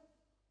angry. I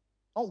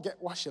don't get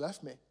why she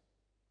left me.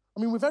 I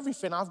mean, with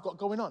everything I've got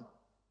going on.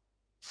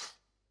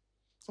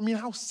 I mean,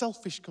 how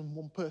selfish can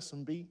one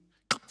person be?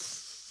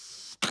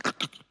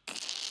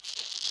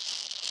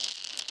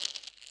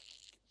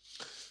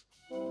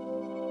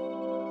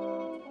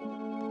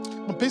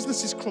 My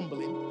business is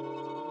crumbling.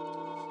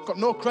 Got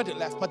no credit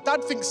left. My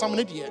dad thinks I'm an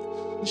idiot,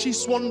 and she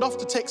swanned off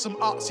to take some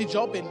artsy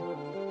job in.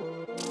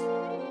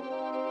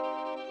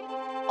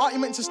 Aren't you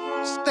meant to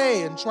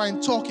stay and try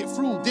and talk it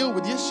through, deal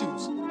with the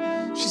issues?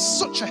 She's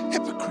such a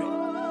hypocrite.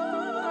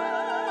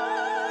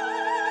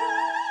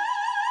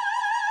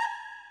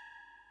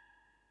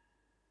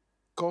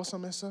 Of course I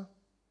miss her.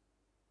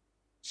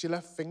 She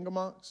left finger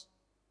marks.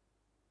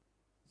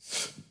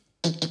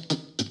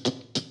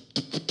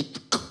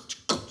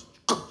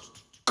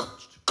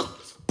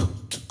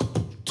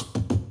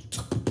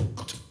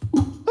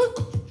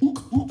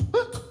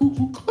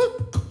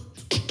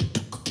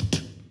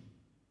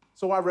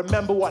 So I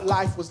remember what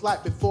life was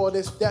like before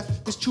this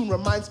death. This tune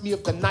reminds me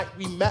of the night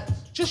we met.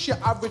 Just your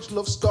average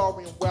love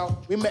story, and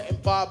well, we met in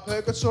Barber,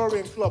 Purgatory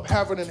and Club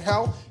Heaven and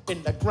Hell,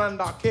 in the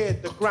Grand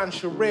Arcade, the Grand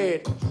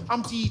Charade.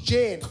 I'm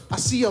DJing, I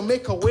see her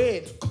make a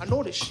win. I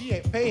know that she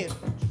ain't paying.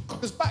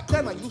 Because back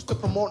then I used to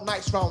promote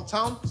nights round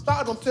town.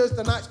 Started on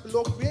Thursday nights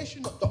below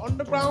Creation up the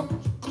underground.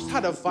 Just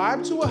had a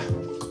vibe to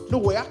her. No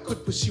way I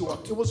could pursue her.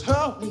 It was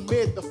her who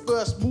made the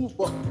first move,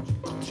 but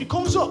she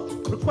comes up,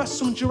 requests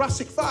some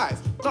Jurassic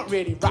 5. Not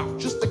really rap,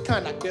 just the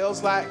kind that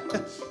girls like.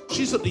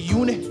 She's at the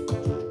uni.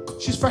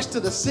 She's fresh to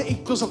the city,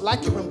 doesn't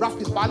like it when rap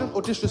is violent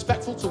or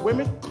disrespectful to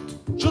women.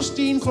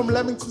 Justine from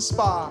Leamington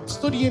Spa,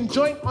 studying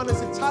joint honours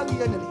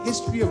Italian and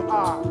history of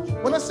art.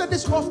 When I said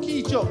this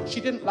off-key joke, she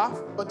didn't laugh,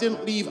 but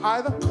didn't leave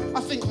either. I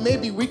think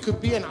maybe we could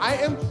be an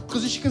item,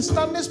 because if she can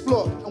stand this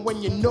bloke, and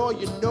when you know,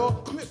 you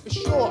ain't for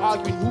sure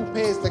arguing who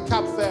pays the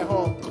cab fare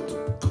home.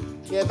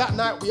 Yeah, that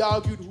night we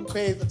argued who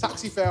pays the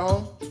taxi fare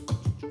home.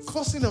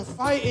 Fussing and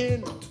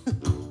fighting,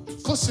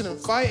 fussing and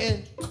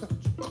fighting.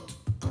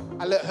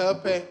 I let her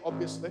pay,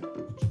 obviously.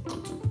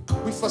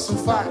 We fuss and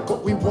fight,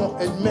 but we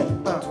won't admit.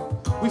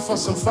 We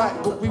fuss and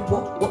fight, but we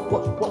won't.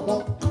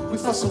 We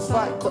fuss and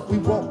fight, but we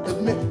won't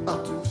admit.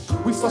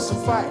 We fuss and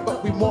fight,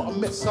 but we won't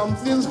admit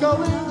something's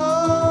going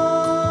on.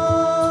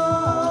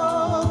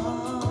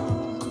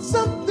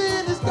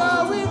 Something is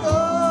going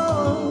on.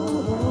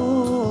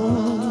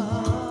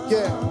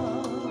 Yeah.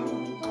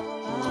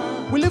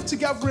 We lived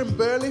together in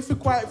Burley for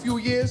quite a few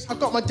years. I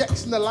got my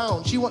decks in the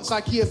lounge. She wants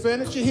IKEA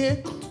furniture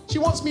here. She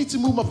wants me to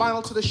move my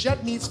vinyl to the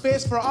shed, need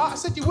space for her art. I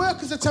said, you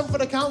work as a temp for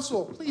the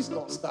council. Please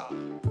don't start.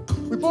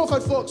 We both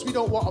had folks we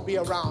don't want to be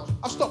around.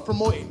 I've stopped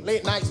promoting,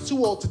 late nights,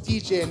 too old to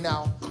DJ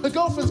now. Her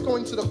girlfriend's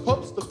going to the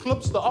pubs, the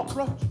clubs, the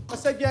opera. I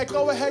said, yeah,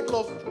 go ahead,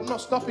 love. I'm not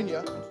stopping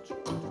you.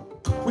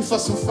 We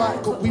fuss and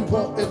fight, but we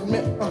won't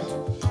admit.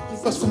 We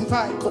fuss and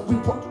fight, but we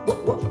won't.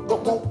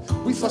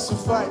 We fuss and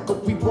fight,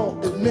 but we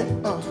won't admit.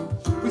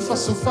 We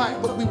fuss and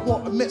fight, but we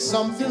won't admit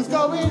something's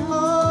going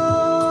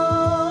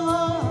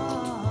on.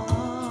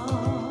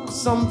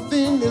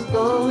 Something is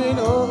going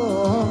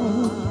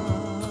on.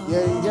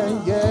 Yeah.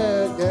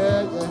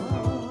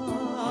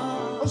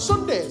 On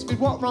Sundays, we'd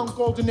walk around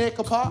Golden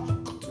Acre Park.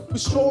 We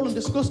stroll and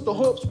discuss the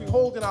hopes we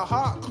hold in our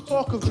heart. We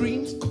talk of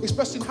dreams,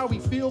 expressing how we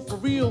feel for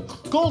real.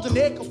 Golden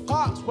Acre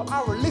Parks were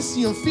our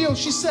Elysian field.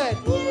 She said,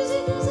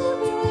 music is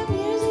everywhere,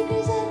 music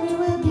is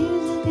everywhere,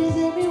 music is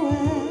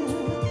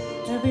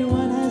everywhere.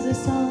 Everyone has a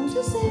song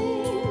to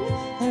sing.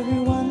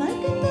 Everyone like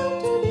a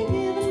note to be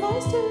given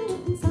voice to.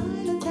 And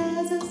silence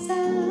has a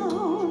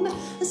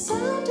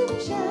sound to be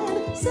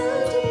shared,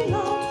 sound to be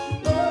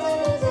loved. Music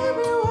is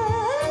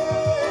everywhere.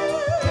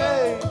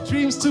 Hey,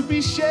 dreams to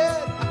be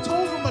shared. I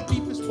told her my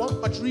deepest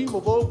want, my dream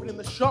of opening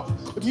the shop.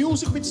 The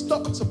music we'd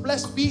stop to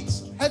bless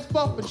beats, head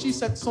bop, and she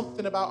said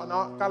something about an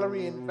art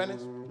gallery in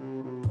Venice.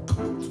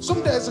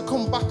 Some days I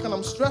come back and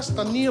I'm stressed.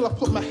 I kneel, I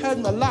put my head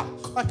in her lap,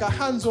 like her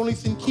hand's the only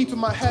thing keeping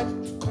my head.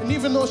 And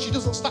even though she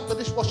doesn't stack the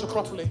dishwasher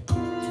properly,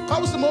 That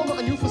was the moment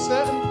I knew for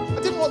certain.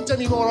 I didn't want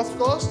Demi Moore off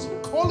Ghost,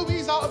 or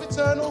Louise out of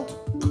Eternal,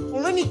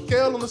 or any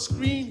girl on the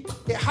screen.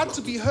 It had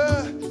to be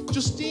her,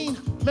 Justine,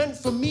 meant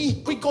for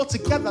me. We go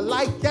together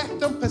like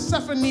Death and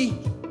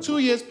Persephone. 2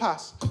 years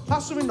pass.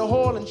 Pass her in the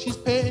hall and she's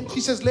painting.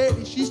 She says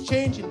lately she's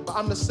changing, but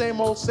I'm the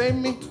same old,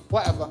 same me,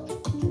 whatever.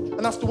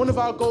 And after one of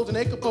our Golden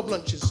Acre pub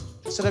lunches,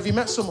 I said, have you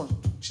met someone?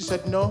 She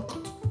said, no.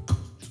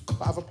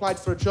 But I've applied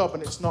for a job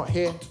and it's not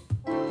here.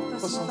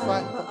 For some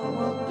fight, but I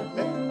won't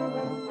admit.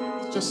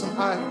 It's just some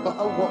high, but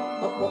I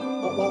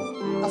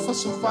won't. I for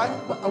some fight,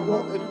 but I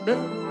won't admit.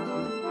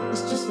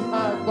 It's just some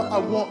high, but I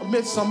won't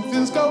admit.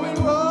 Something's going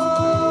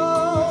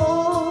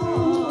wrong.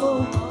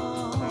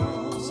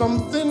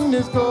 Something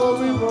is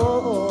going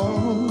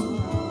wrong.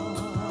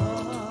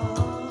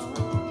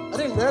 I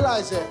didn't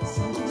realise it,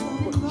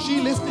 but she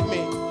lifted me.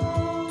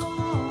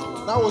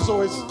 And I was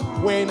always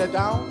weighing her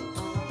down,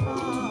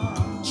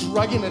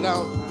 dragging her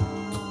down.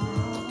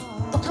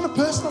 What kind of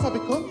person have I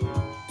become?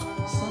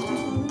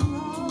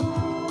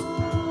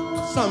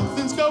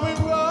 Something's going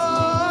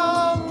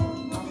wrong.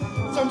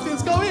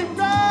 Something's going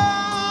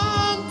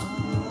wrong.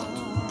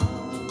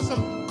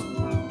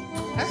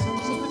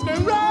 Something's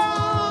going wrong.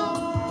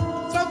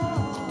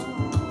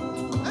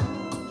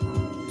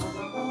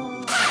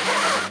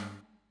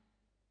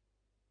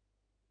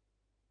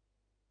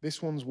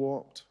 This one's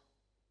warped.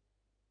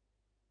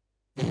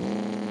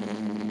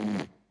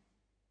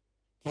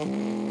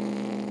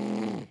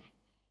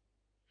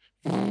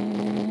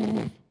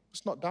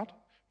 It's not Dad.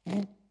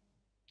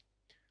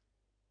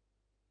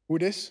 Who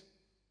this?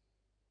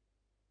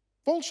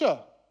 Vulture.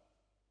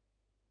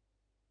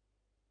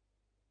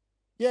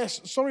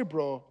 Yes, sorry,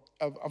 bro.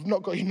 I've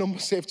not got your number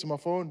saved to my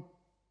phone.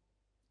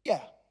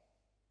 Yeah.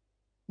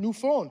 New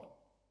phone.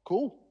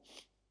 Cool.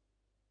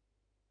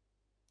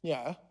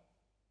 Yeah.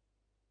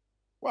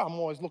 Well, I'm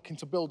always looking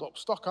to build up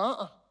stock, aren't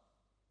I?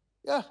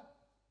 Yeah.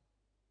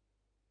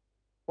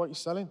 What are you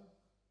selling?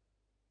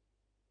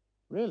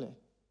 Really?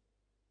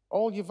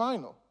 All your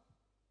vinyl?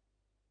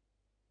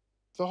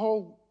 The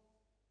whole...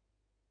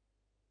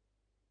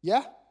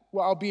 Yeah?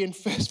 Well, I'll be in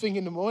first thing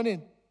in the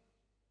morning.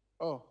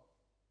 Oh.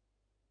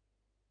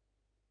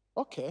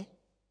 Okay.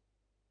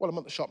 Well, I'm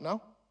at the shop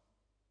now.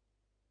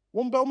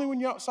 One bell me when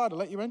you're outside, I'll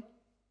let you in.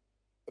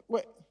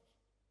 Wait.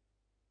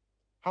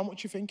 How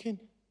much you thinking?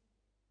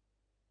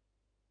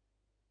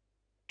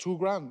 2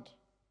 grand.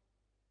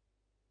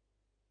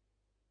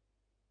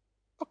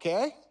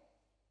 Okay.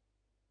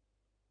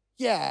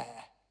 Yeah.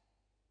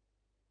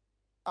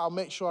 I'll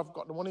make sure I've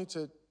got the money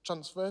to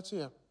transfer to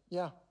you.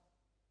 Yeah.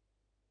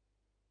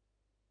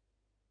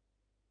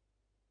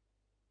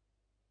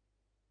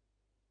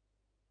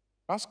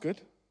 That's good.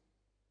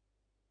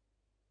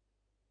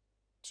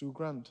 2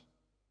 grand.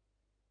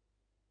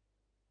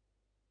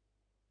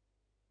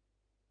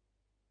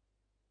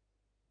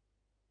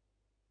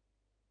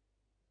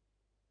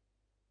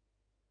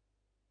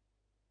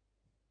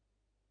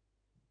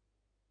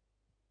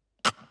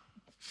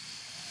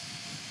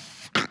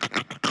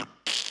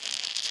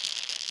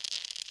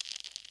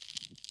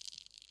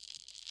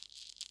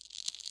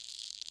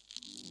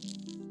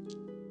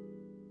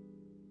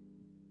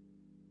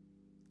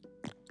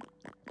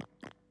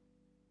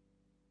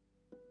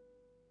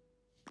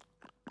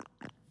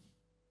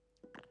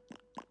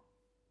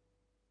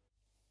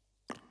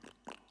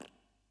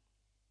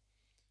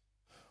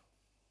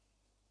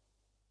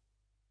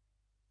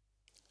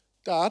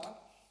 Dad?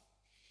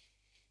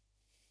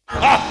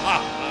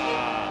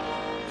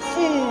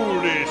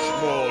 Foolish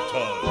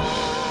mortal!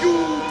 You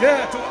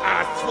dare to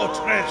ask for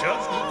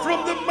treasures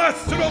from the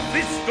master of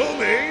this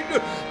domain?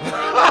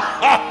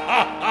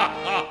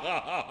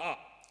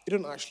 He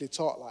doesn't actually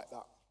talk like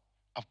that.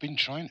 I've been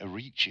trying to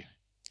reach you.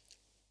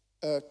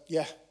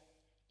 Yeah.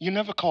 You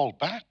never called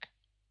back.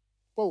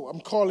 Well, I'm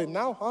calling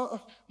now, aren't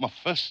I? My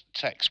first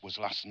text was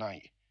last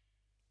night.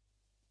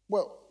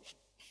 Well,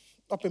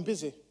 I've been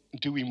busy.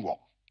 Doing what?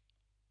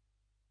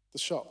 The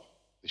shop.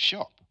 The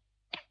shop?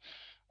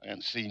 I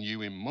haven't seen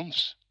you in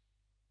months.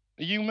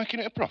 Are you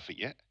making it a profit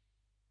yet?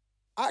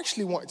 I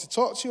actually wanted to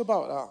talk to you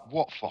about that.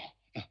 What for?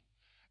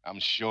 I'm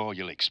sure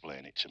you'll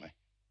explain it to me.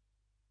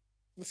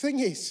 The thing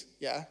is,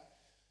 yeah,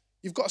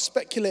 you've got to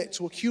speculate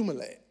to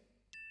accumulate.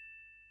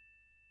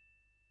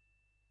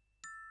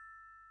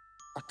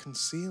 I can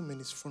see him in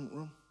his front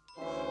room.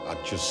 I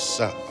just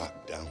sat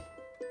back down.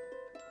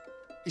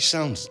 He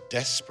sounds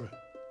desperate.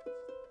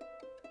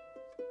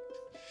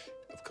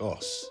 Of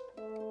course,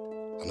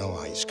 I know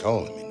why he's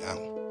calling me now.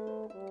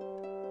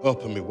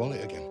 Open my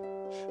wallet again.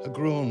 A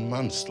grown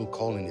man still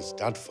calling his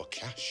dad for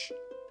cash.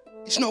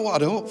 It's not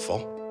what I'd hoped for.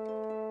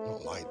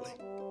 Not likely.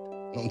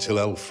 Not until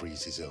hell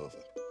freezes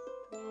over.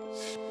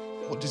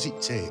 What does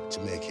it take to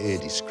make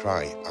Hades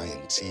cry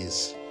iron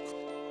tears?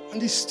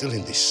 And he's still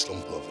in this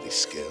slump over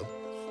this girl.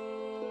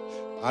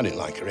 I didn't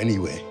like her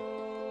anyway.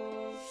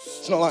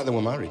 It's not like they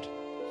were married.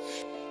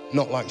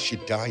 Not like she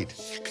died.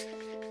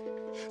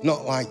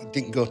 Not like you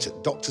didn't go to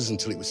doctors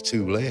until it was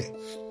too late.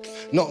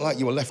 Not like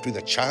you were left with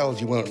a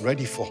child you weren't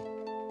ready for.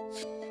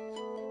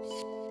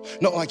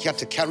 Not like you had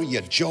to carry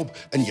your job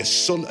and your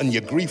son and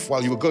your grief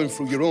while you were going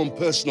through your own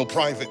personal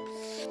private.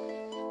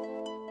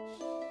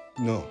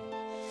 No,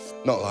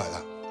 not like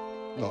that.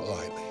 Not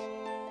likely.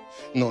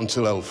 Not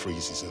until hell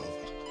freezes over.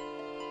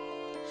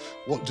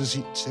 What does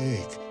it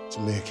take to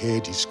make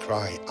Hades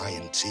cry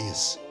iron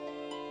tears?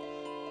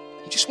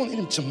 I just wanted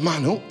him to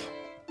man up.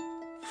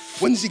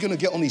 When's he gonna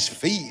get on his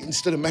feet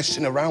instead of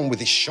messing around with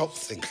his shop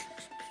thing?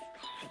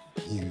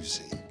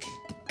 Music.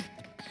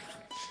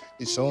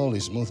 It's all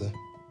his mother.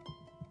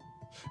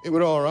 It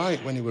were all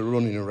right when he were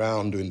running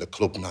around doing the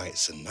club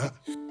nights and that.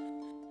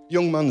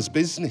 Young man's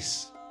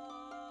business.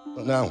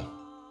 But now,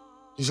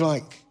 he's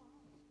like...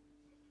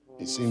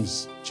 It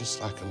seems just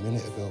like a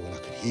minute ago when I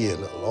could hear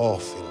little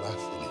Orpheus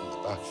laughing in the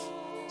bath,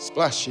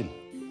 splashing,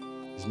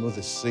 his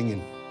mother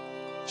singing,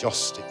 joss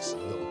sticks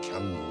and little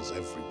candles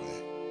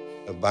everywhere,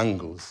 her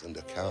bangles and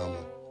her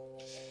karma.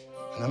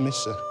 And I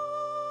miss her.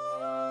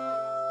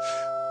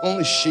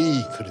 Only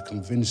she could have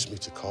convinced me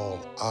to call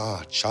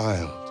our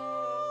child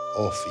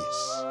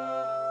Orpheus.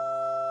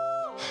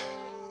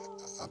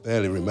 I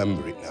barely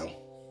remember it now.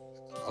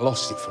 I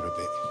lost it for a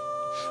bit.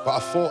 But I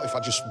thought if I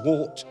just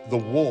walked the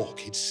walk,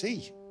 he'd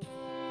see.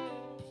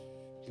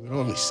 He were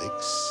only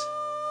 6.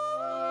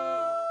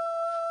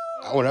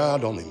 I were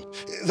hard on him.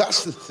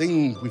 That's the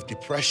thing with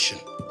depression.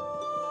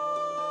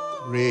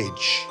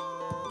 Rage.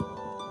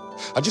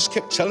 I just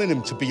kept telling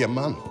him to be a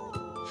man.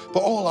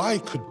 But all I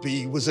could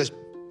be was a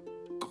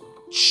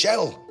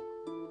shell,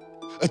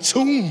 a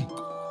tomb,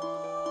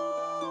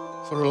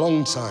 for a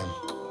long time.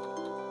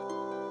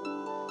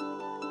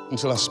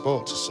 Until I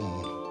spoke to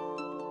someone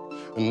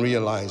and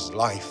realised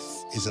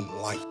life isn't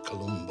like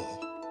Columbo.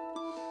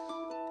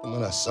 And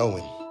when I saw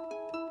him,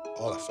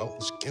 all I felt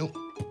was guilt.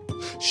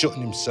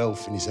 Shutting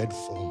himself in his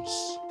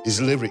headphones, his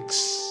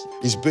lyrics,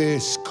 his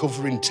bass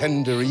covering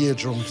tender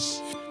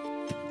eardrums.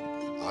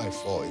 I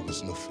thought he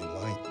was nothing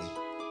like me.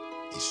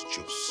 He's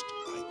just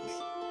like me.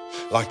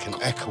 Like an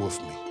echo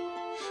of me,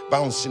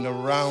 bouncing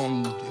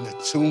around in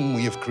a tomb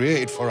we have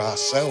created for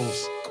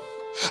ourselves.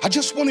 I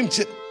just want him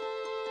to...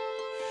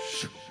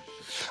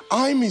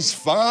 I'm his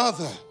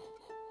father.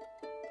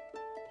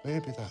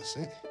 Maybe that's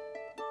it.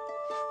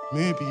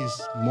 Maybe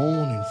he's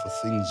mourning for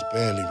things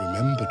barely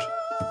remembered.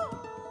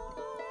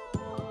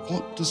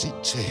 What does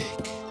it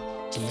take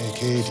to make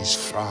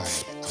Hades cry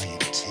iron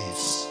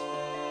tears?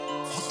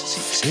 What does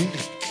it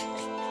take?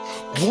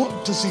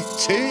 What does it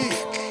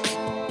take?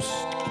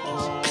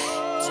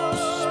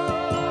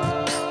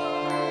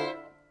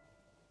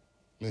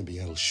 Maybe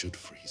hell should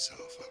freeze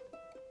over.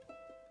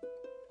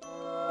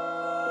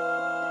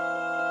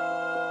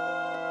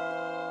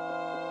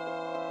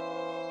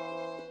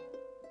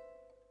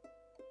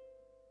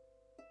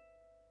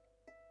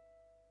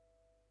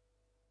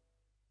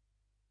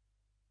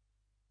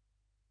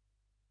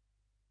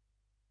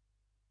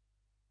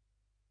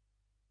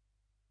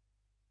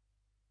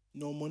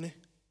 No money.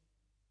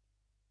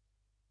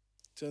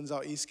 Turns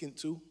out he's skint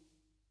too.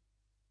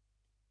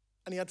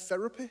 And he had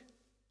therapy.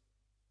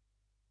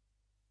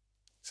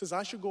 Says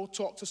I should go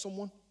talk to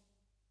someone.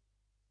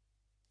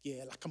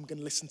 Yeah, like I'm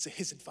gonna listen to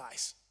his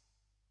advice.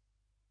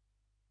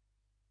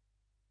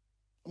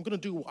 I'm gonna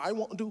do what I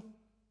want to do.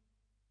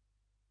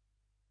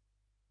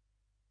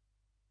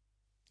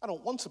 I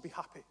don't want to be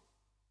happy.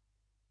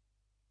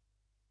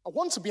 I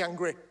want to be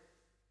angry.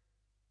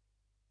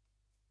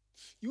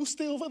 You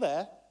stay over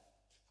there,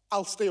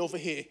 I'll stay over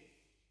here.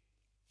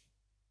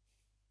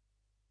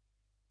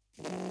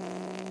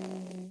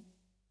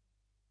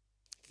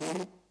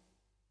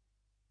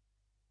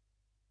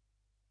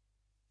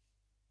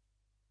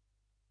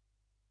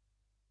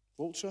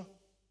 Vulture,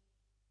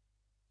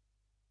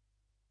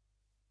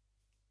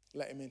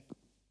 let him in.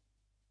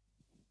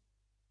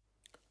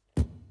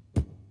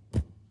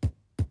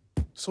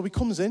 So he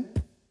comes in.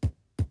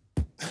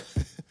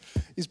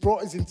 He's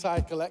brought his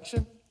entire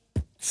collection.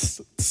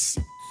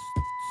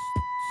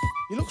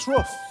 He looks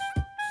rough.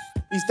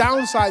 He's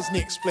downsizing, he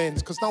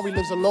explains, because now he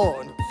lives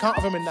alone. Can't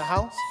have him in the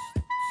house.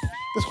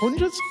 There's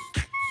hundreds.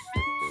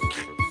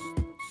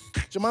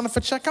 Do you mind if I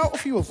check out a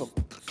few of them?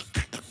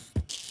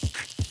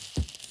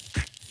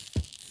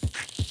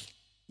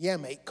 Yeah,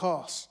 mate,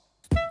 course.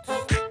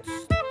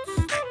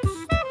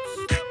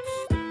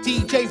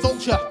 DJ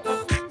Vulture,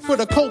 for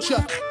the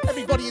culture.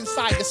 Everybody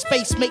inside the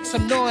space makes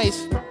some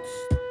noise.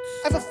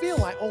 Ever feel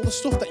like all the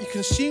stuff that you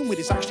consume with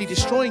is actually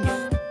destroying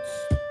you?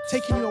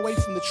 Taking you away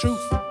from the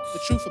truth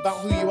about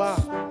who you are.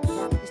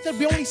 Instead,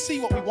 we only see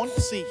what we want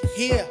to see,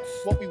 hear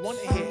what we want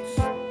to hear.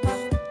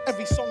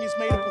 Every song is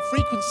made up of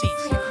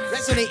frequencies,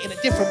 resonating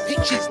at different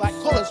pitches like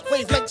colours,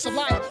 wavelengths of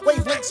light,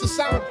 wavelengths of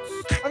sound.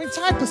 Our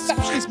entire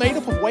perception is made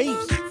up of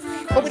waves,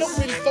 but we don't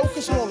really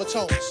focus on all the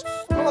tones,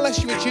 not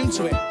unless you attune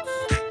to it.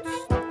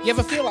 You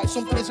ever feel like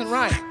something isn't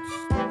right?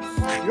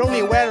 You're only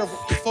aware of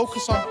what you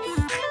focus on.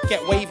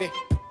 Get wavy.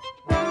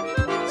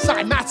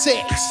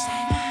 Cymatics.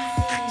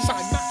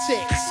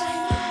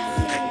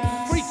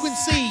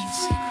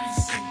 Frequencies.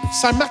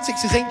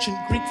 Cymatics is ancient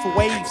Greek for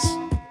waves.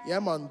 Yeah,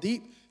 man,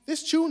 deep.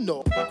 This tune,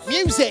 though.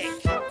 Music.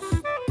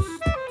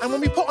 And when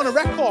we put on a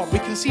record, we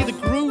can see the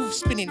groove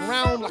spinning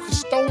round like a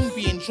stone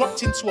being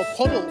dropped into a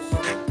puddle.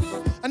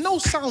 And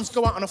those sounds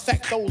go out and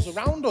affect those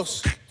around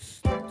us.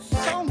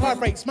 Sound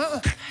vibrates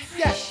matter.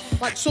 Yeah,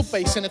 like sub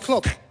bass in a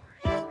club.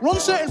 Run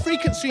certain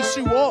frequencies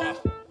through water,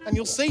 and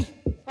you'll see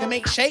they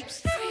make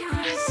shapes.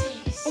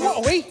 And what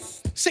are we?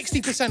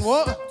 60%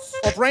 water.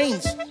 Our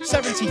brains,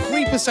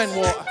 73%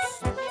 water.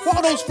 What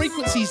are those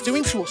frequencies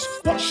doing to us?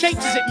 What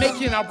shapes is it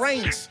making in our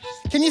brains?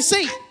 Can you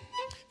see?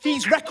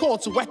 These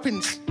records are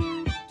weapons.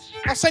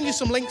 I'll send you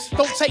some links.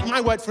 Don't take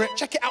my word for it.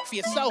 Check it out for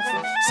yourself.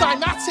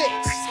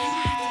 Cymatics.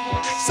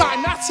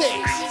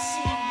 Cymatics.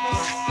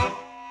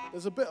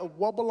 There's a bit of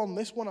wobble on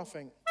this one, I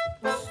think.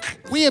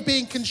 We are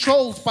being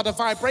controlled by the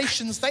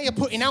vibrations they are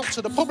putting out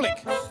to the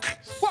public.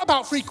 What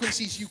about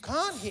frequencies you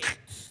can't hear?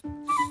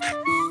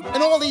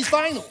 And all these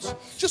vinyls,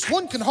 just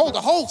one can hold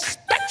a whole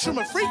spectrum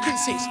of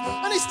frequencies,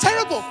 and it's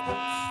terrible.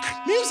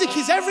 Music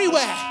is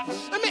everywhere,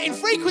 emitting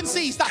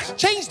frequencies that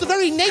change the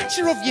very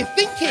nature of your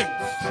thinking.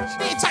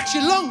 It attacks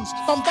your lungs,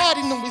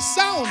 bombarding them with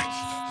sound.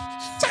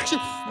 It attacks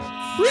your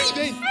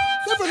breathing,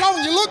 never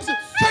allowing your lungs a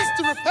chance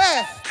to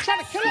repair, trying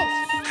to kill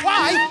us.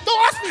 Why?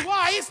 Don't ask me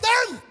why, it's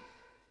them!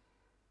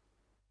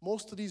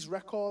 Most of these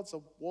records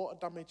are water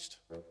damaged.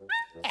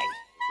 Hey,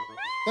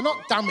 they're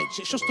not damaged,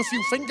 it's just a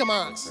few finger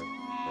marks.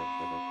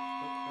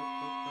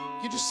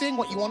 You're just seeing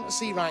what you want to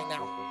see right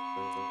now.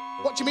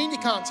 What do you mean you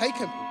can't take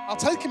him? I'll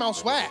take him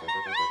elsewhere.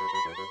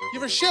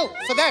 You're a shill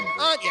for them,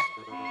 aren't you?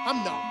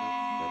 I'm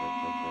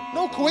not.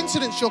 No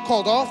coincidence you're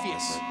called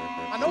Orpheus.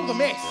 I know the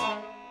myth.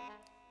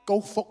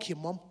 Go fuck your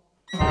mum.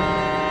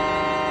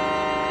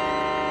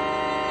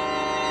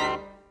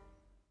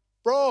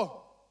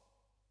 Bro,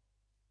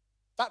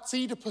 that's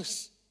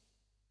Oedipus.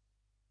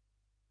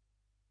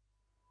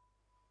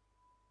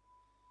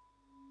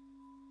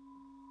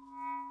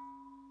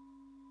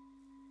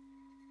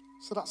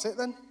 So that's it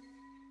then?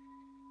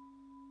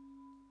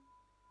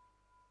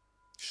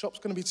 Shop's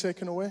going to be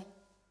taken away.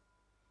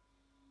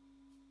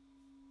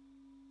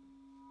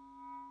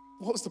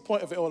 What's the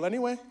point of it all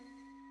anyway?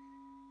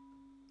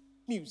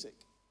 Music.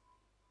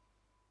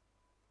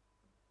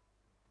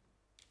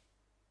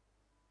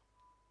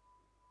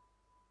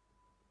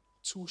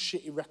 Two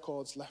shitty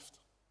records left.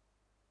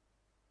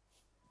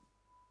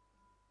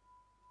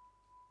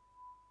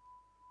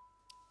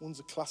 One's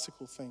a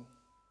classical thing.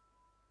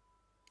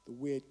 The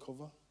weird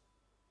cover.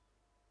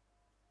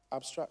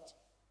 Abstract.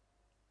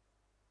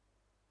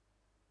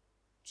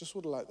 Just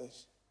would have liked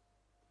this.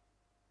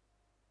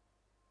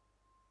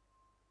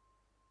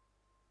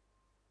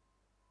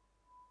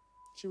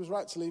 She was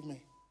right to leave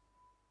me.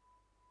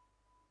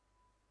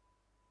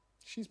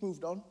 She's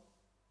moved on.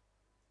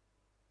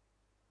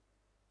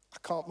 I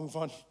can't move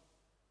on.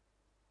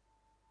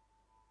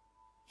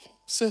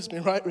 Serves me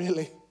right,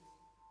 really.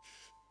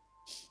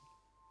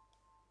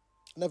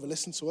 I never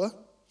listened to her.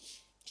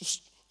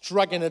 Just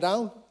dragging her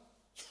down.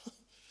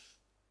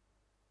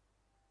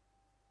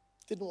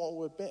 Didn't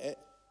want to admit it,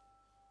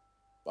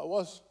 but I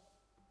was.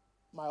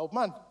 My old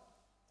man,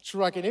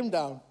 dragging him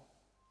down.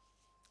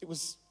 It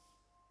was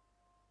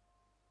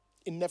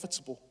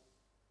inevitable.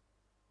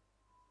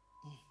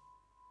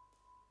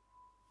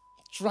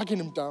 Dragging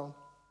him down.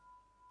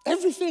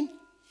 Everything,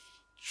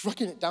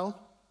 dragging it down.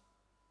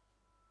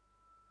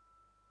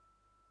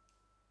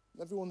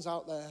 Everyone's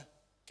out there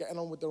getting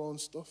on with their own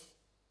stuff.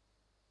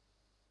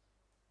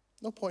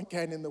 No point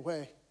getting in the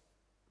way.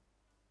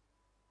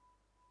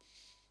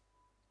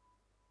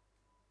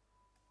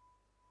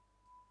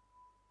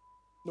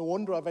 No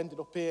wonder I've ended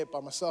up here by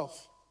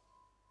myself.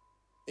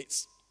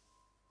 It's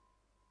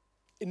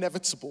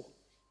inevitable.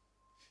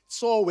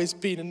 It's always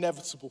been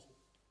inevitable.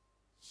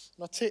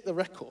 And I take the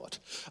record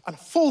and I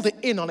fold it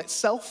in on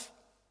itself.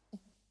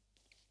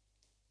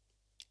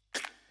 I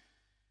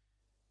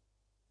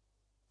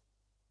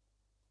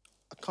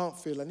can't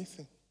feel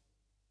anything.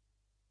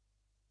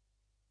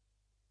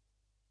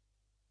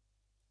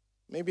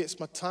 Maybe it's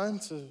my time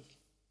to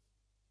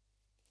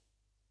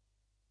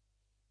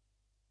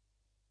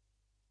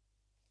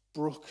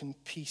broken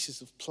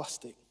pieces of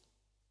plastic.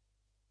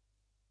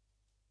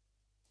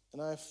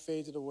 And I have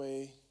faded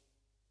away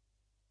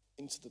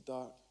into the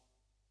dark.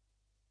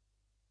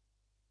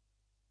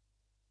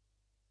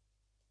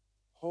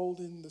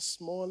 Holding the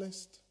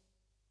smallest,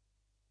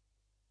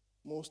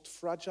 most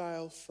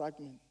fragile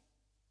fragment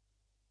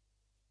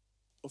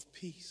of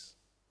peace.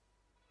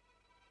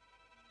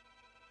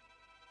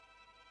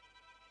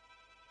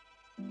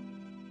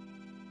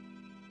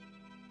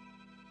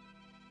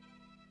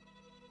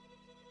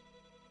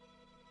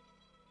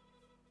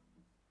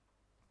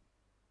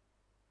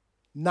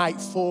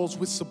 Night falls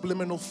with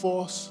subliminal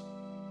force,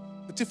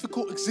 a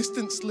difficult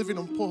existence living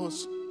on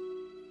pause.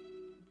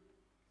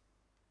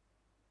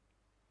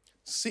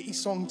 City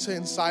song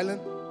turns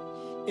silent,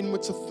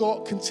 inward to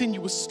thought,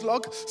 continuous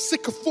slug.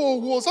 Sick of four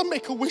walls, I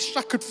make a wish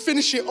I could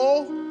finish it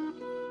all.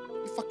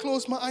 If I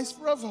close my eyes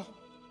forever,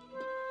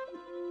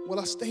 will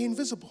I stay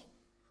invisible?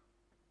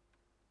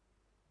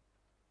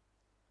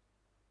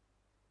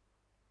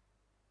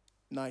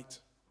 Night.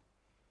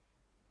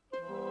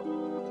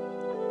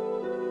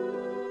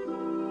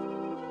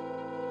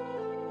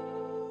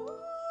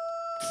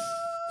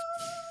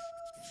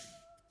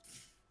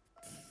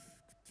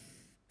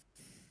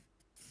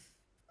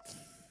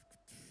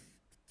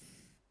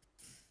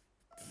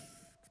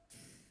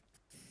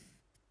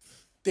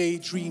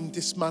 Daydream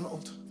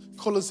dismantled.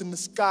 Colours in the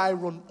sky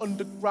run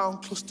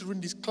underground,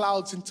 clustering these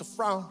clouds into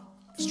frown.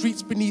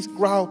 Streets beneath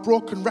growl,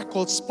 broken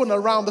records spun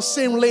around the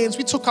same lanes.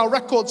 We took our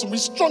records and we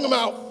strung them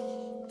out.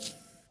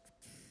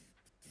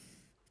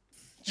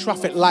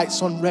 Traffic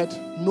lights on red,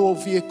 no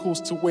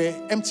vehicles to wait.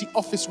 Empty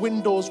office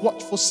windows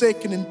watch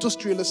forsaken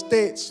industrial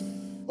estates.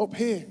 Up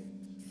here,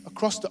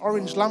 across the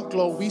orange lamp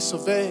glow, we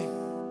survey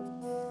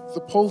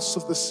the pulse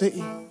of the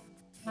city.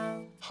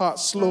 Heart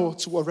slow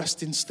to a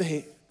resting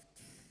state.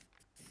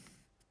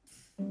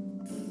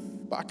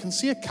 But I can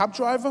see a cab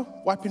driver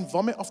wiping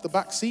vomit off the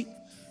back seat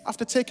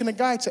after taking a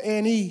guy to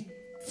A&E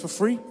for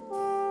free.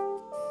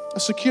 A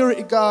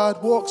security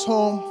guard walks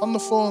home on the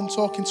phone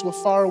talking to a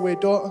faraway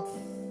daughter.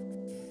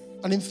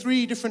 And in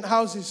 3 different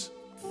houses,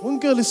 one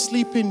girl is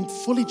sleeping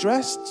fully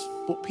dressed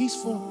but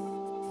peaceful.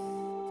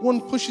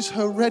 One pushes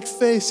her red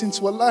face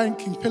into a Lion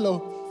King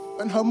pillow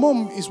and her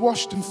mum is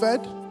washed and fed.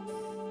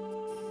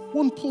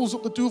 One pulls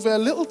up the duvet a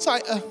little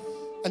tighter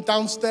and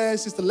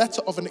downstairs is the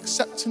letter of an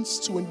acceptance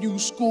to a new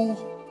school.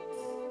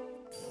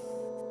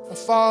 A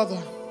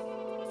father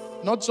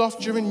nods off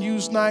during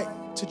news night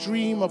to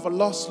dream of a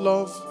lost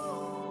love.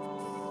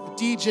 A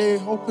DJ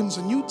opens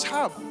a new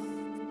tab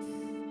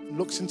and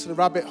looks into the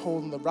rabbit hole,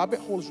 and the rabbit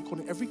hole is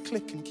recording every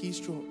click and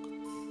keystroke.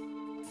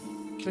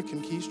 Click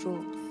and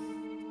keystroke.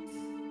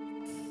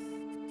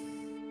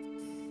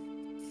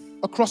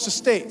 Across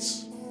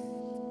estates,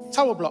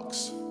 tower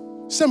blocks,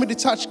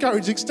 semi-detached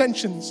garage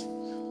extensions,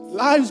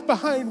 lives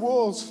behind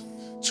walls,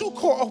 too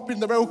caught up in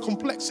their own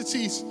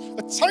complexities,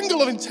 a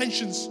tangle of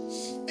intentions,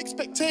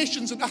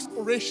 expectations and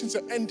aspirations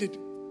are ended.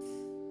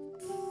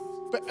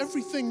 But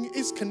everything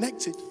is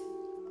connected.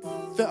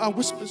 There are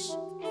whispers,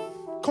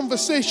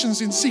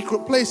 conversations in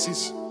secret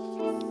places,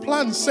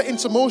 plans set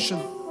into motion,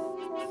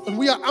 and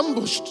we are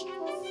ambushed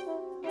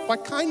by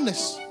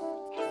kindness.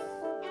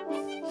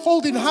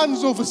 Holding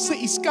hands over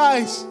city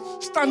skies,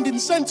 standing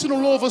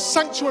sentinel over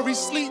sanctuary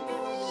sleep.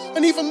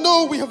 And even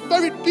though we have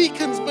buried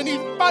beacons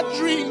beneath bad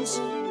dreams,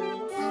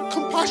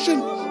 compassion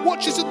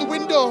watches at the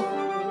window.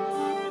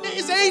 It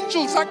is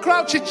angels that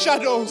crouch in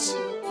shadows,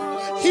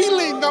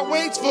 healing that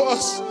waits for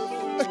us,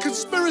 a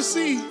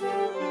conspiracy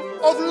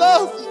of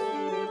love,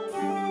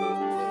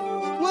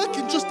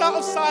 working just out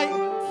of sight,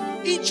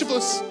 each of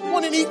us,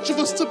 wanting each of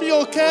us to be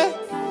okay.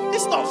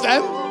 It's not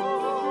them,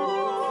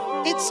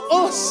 it's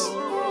us.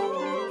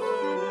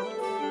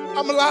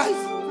 I'm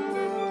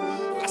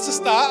alive. That's a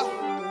start.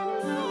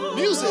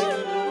 Music.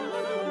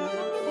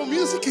 Well,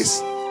 music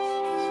is...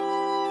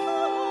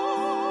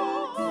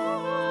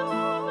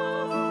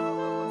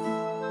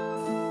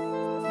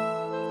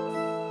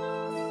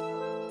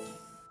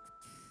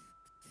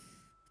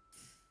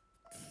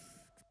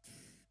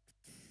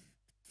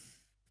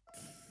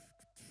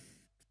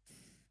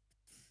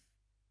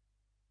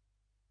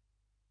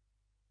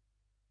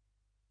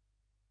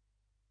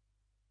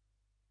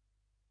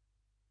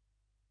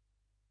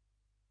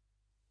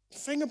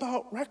 The thing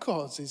about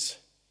records is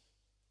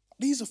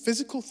these are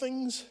physical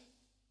things,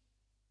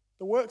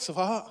 the works of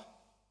art.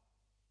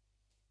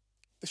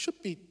 They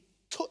should be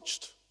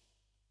touched,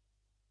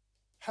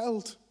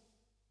 held,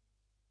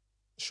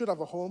 they should have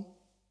a home.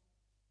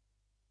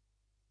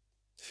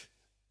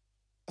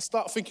 I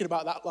start thinking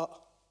about that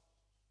lot.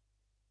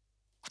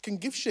 I can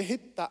give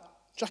Shahid that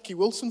Jackie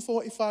Wilson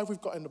 45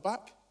 we've got in the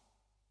back.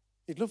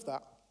 He'd love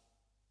that.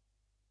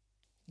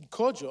 And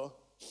Kojo,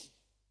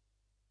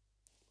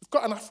 we've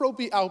got an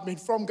Afrobeat album in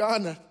from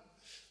Ghana.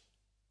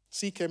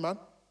 CK, man.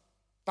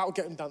 That'll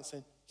get him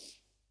dancing.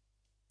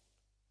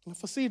 And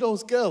if I see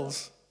those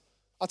girls,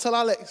 I'll tell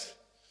Alex,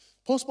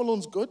 Post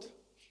Malone's good,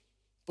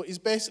 but he's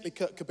basically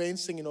Kurt Cobain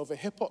singing over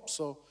hip-hop,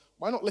 so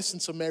why not listen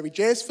to Mary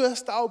J's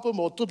first album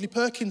or Dudley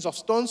Perkins off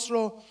Stone's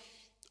Throw?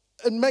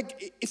 And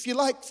Meg, if you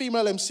like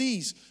female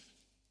MCs,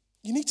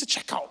 you need to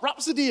check out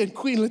Rhapsody and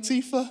Queen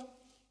Latifah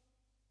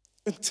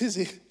and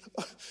Tizzy.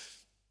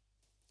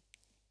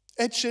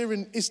 Ed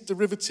Sheeran is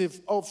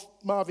derivative of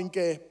Marvin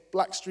Gaye,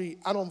 Blackstreet,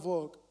 and En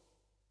Vogue,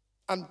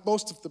 and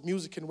most of the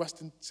music in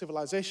Western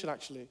civilization,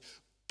 actually.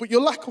 But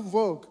you're like En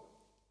Vogue.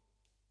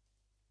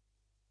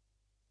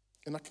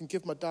 And I can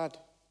give my dad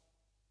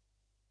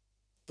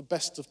the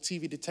best of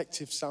TV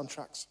detective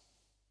soundtracks.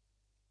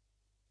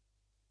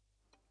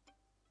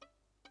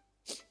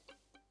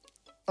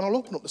 And I'll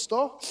open up the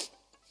store.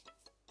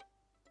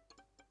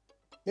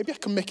 Maybe I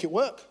can make it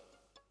work.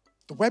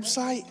 The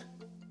website.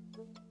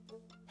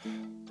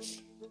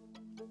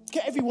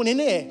 Get everyone in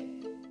here.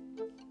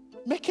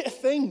 Make it a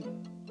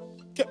thing.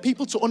 Get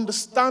people to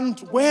understand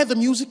where the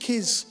music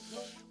is,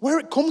 where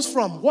it comes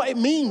from, what it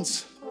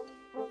means.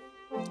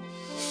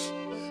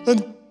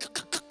 And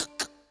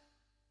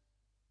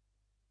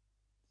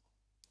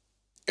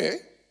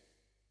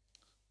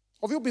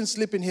have you been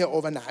sleeping here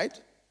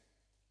overnight?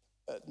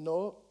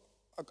 No,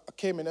 I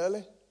came in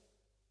early.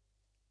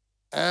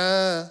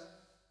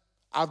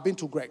 I've been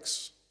to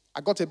Greg's.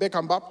 I got a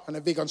bacon bap and a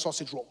vegan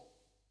sausage roll.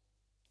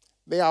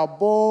 They are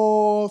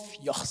both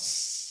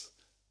yes.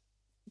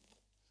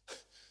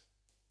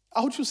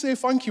 How would you say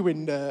thank you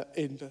in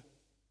the...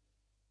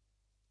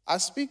 I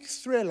speak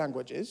 3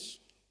 languages,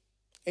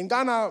 In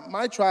Ghana,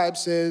 my tribe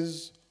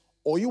says,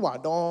 "Oh, you are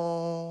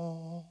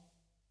done.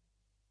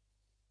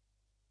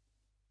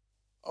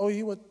 Oh,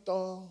 you are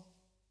done.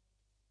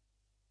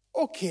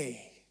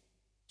 Okay,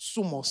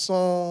 sumo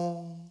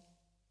song."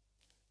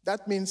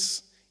 That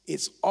means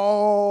it's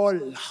all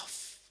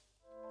love.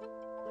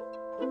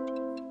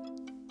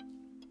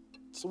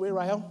 So where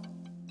I am,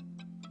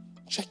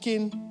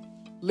 checking,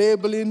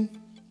 labeling,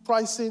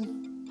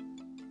 pricing,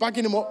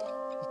 bagging them up,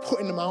 and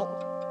putting them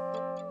out.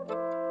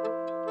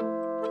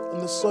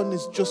 And the sun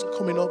is just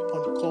coming up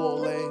on Coal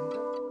Lane.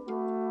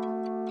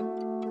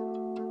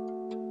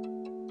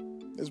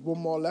 There's one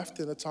more left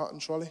in the tartan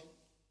trolley.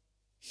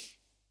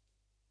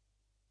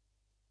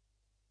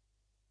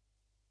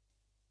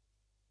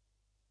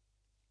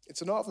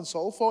 It's a Northern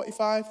Soul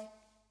 45.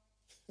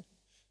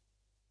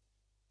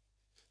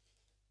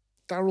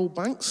 Daryl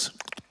Banks.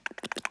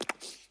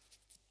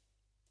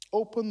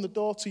 Open the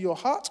door to your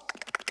heart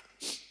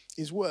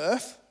is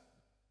worth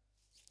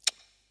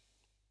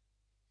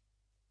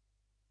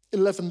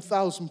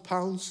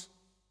 £11,000.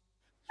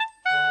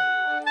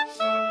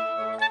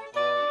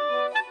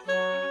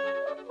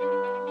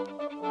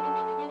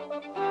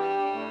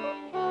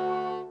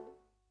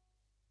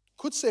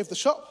 Could save the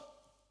shop.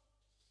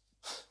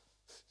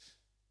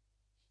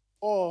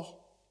 Or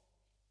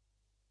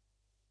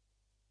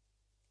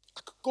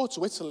I could go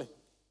to Italy.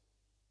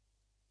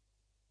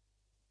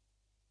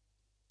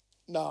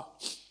 No,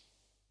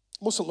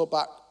 mustn't look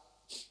back.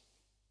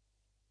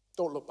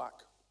 Don't look back.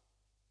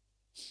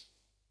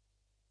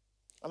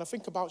 And I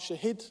think about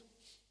Shahid,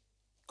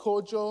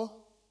 Kojo,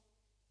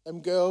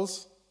 them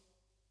girls,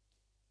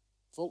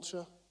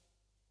 Vulture,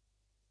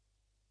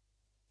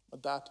 my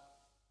dad.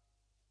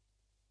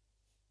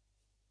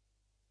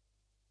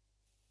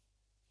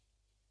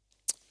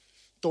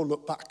 Don't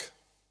look back.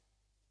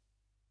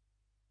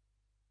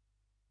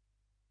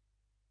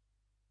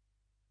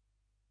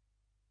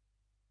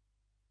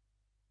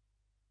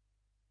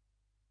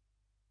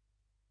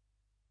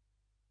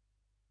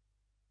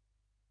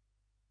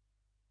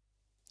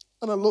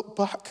 And I look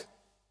back,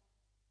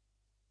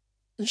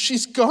 and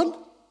she's gone.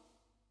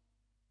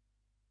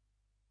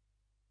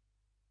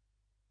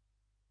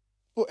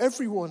 But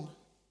everyone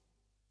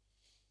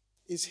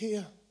is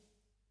here.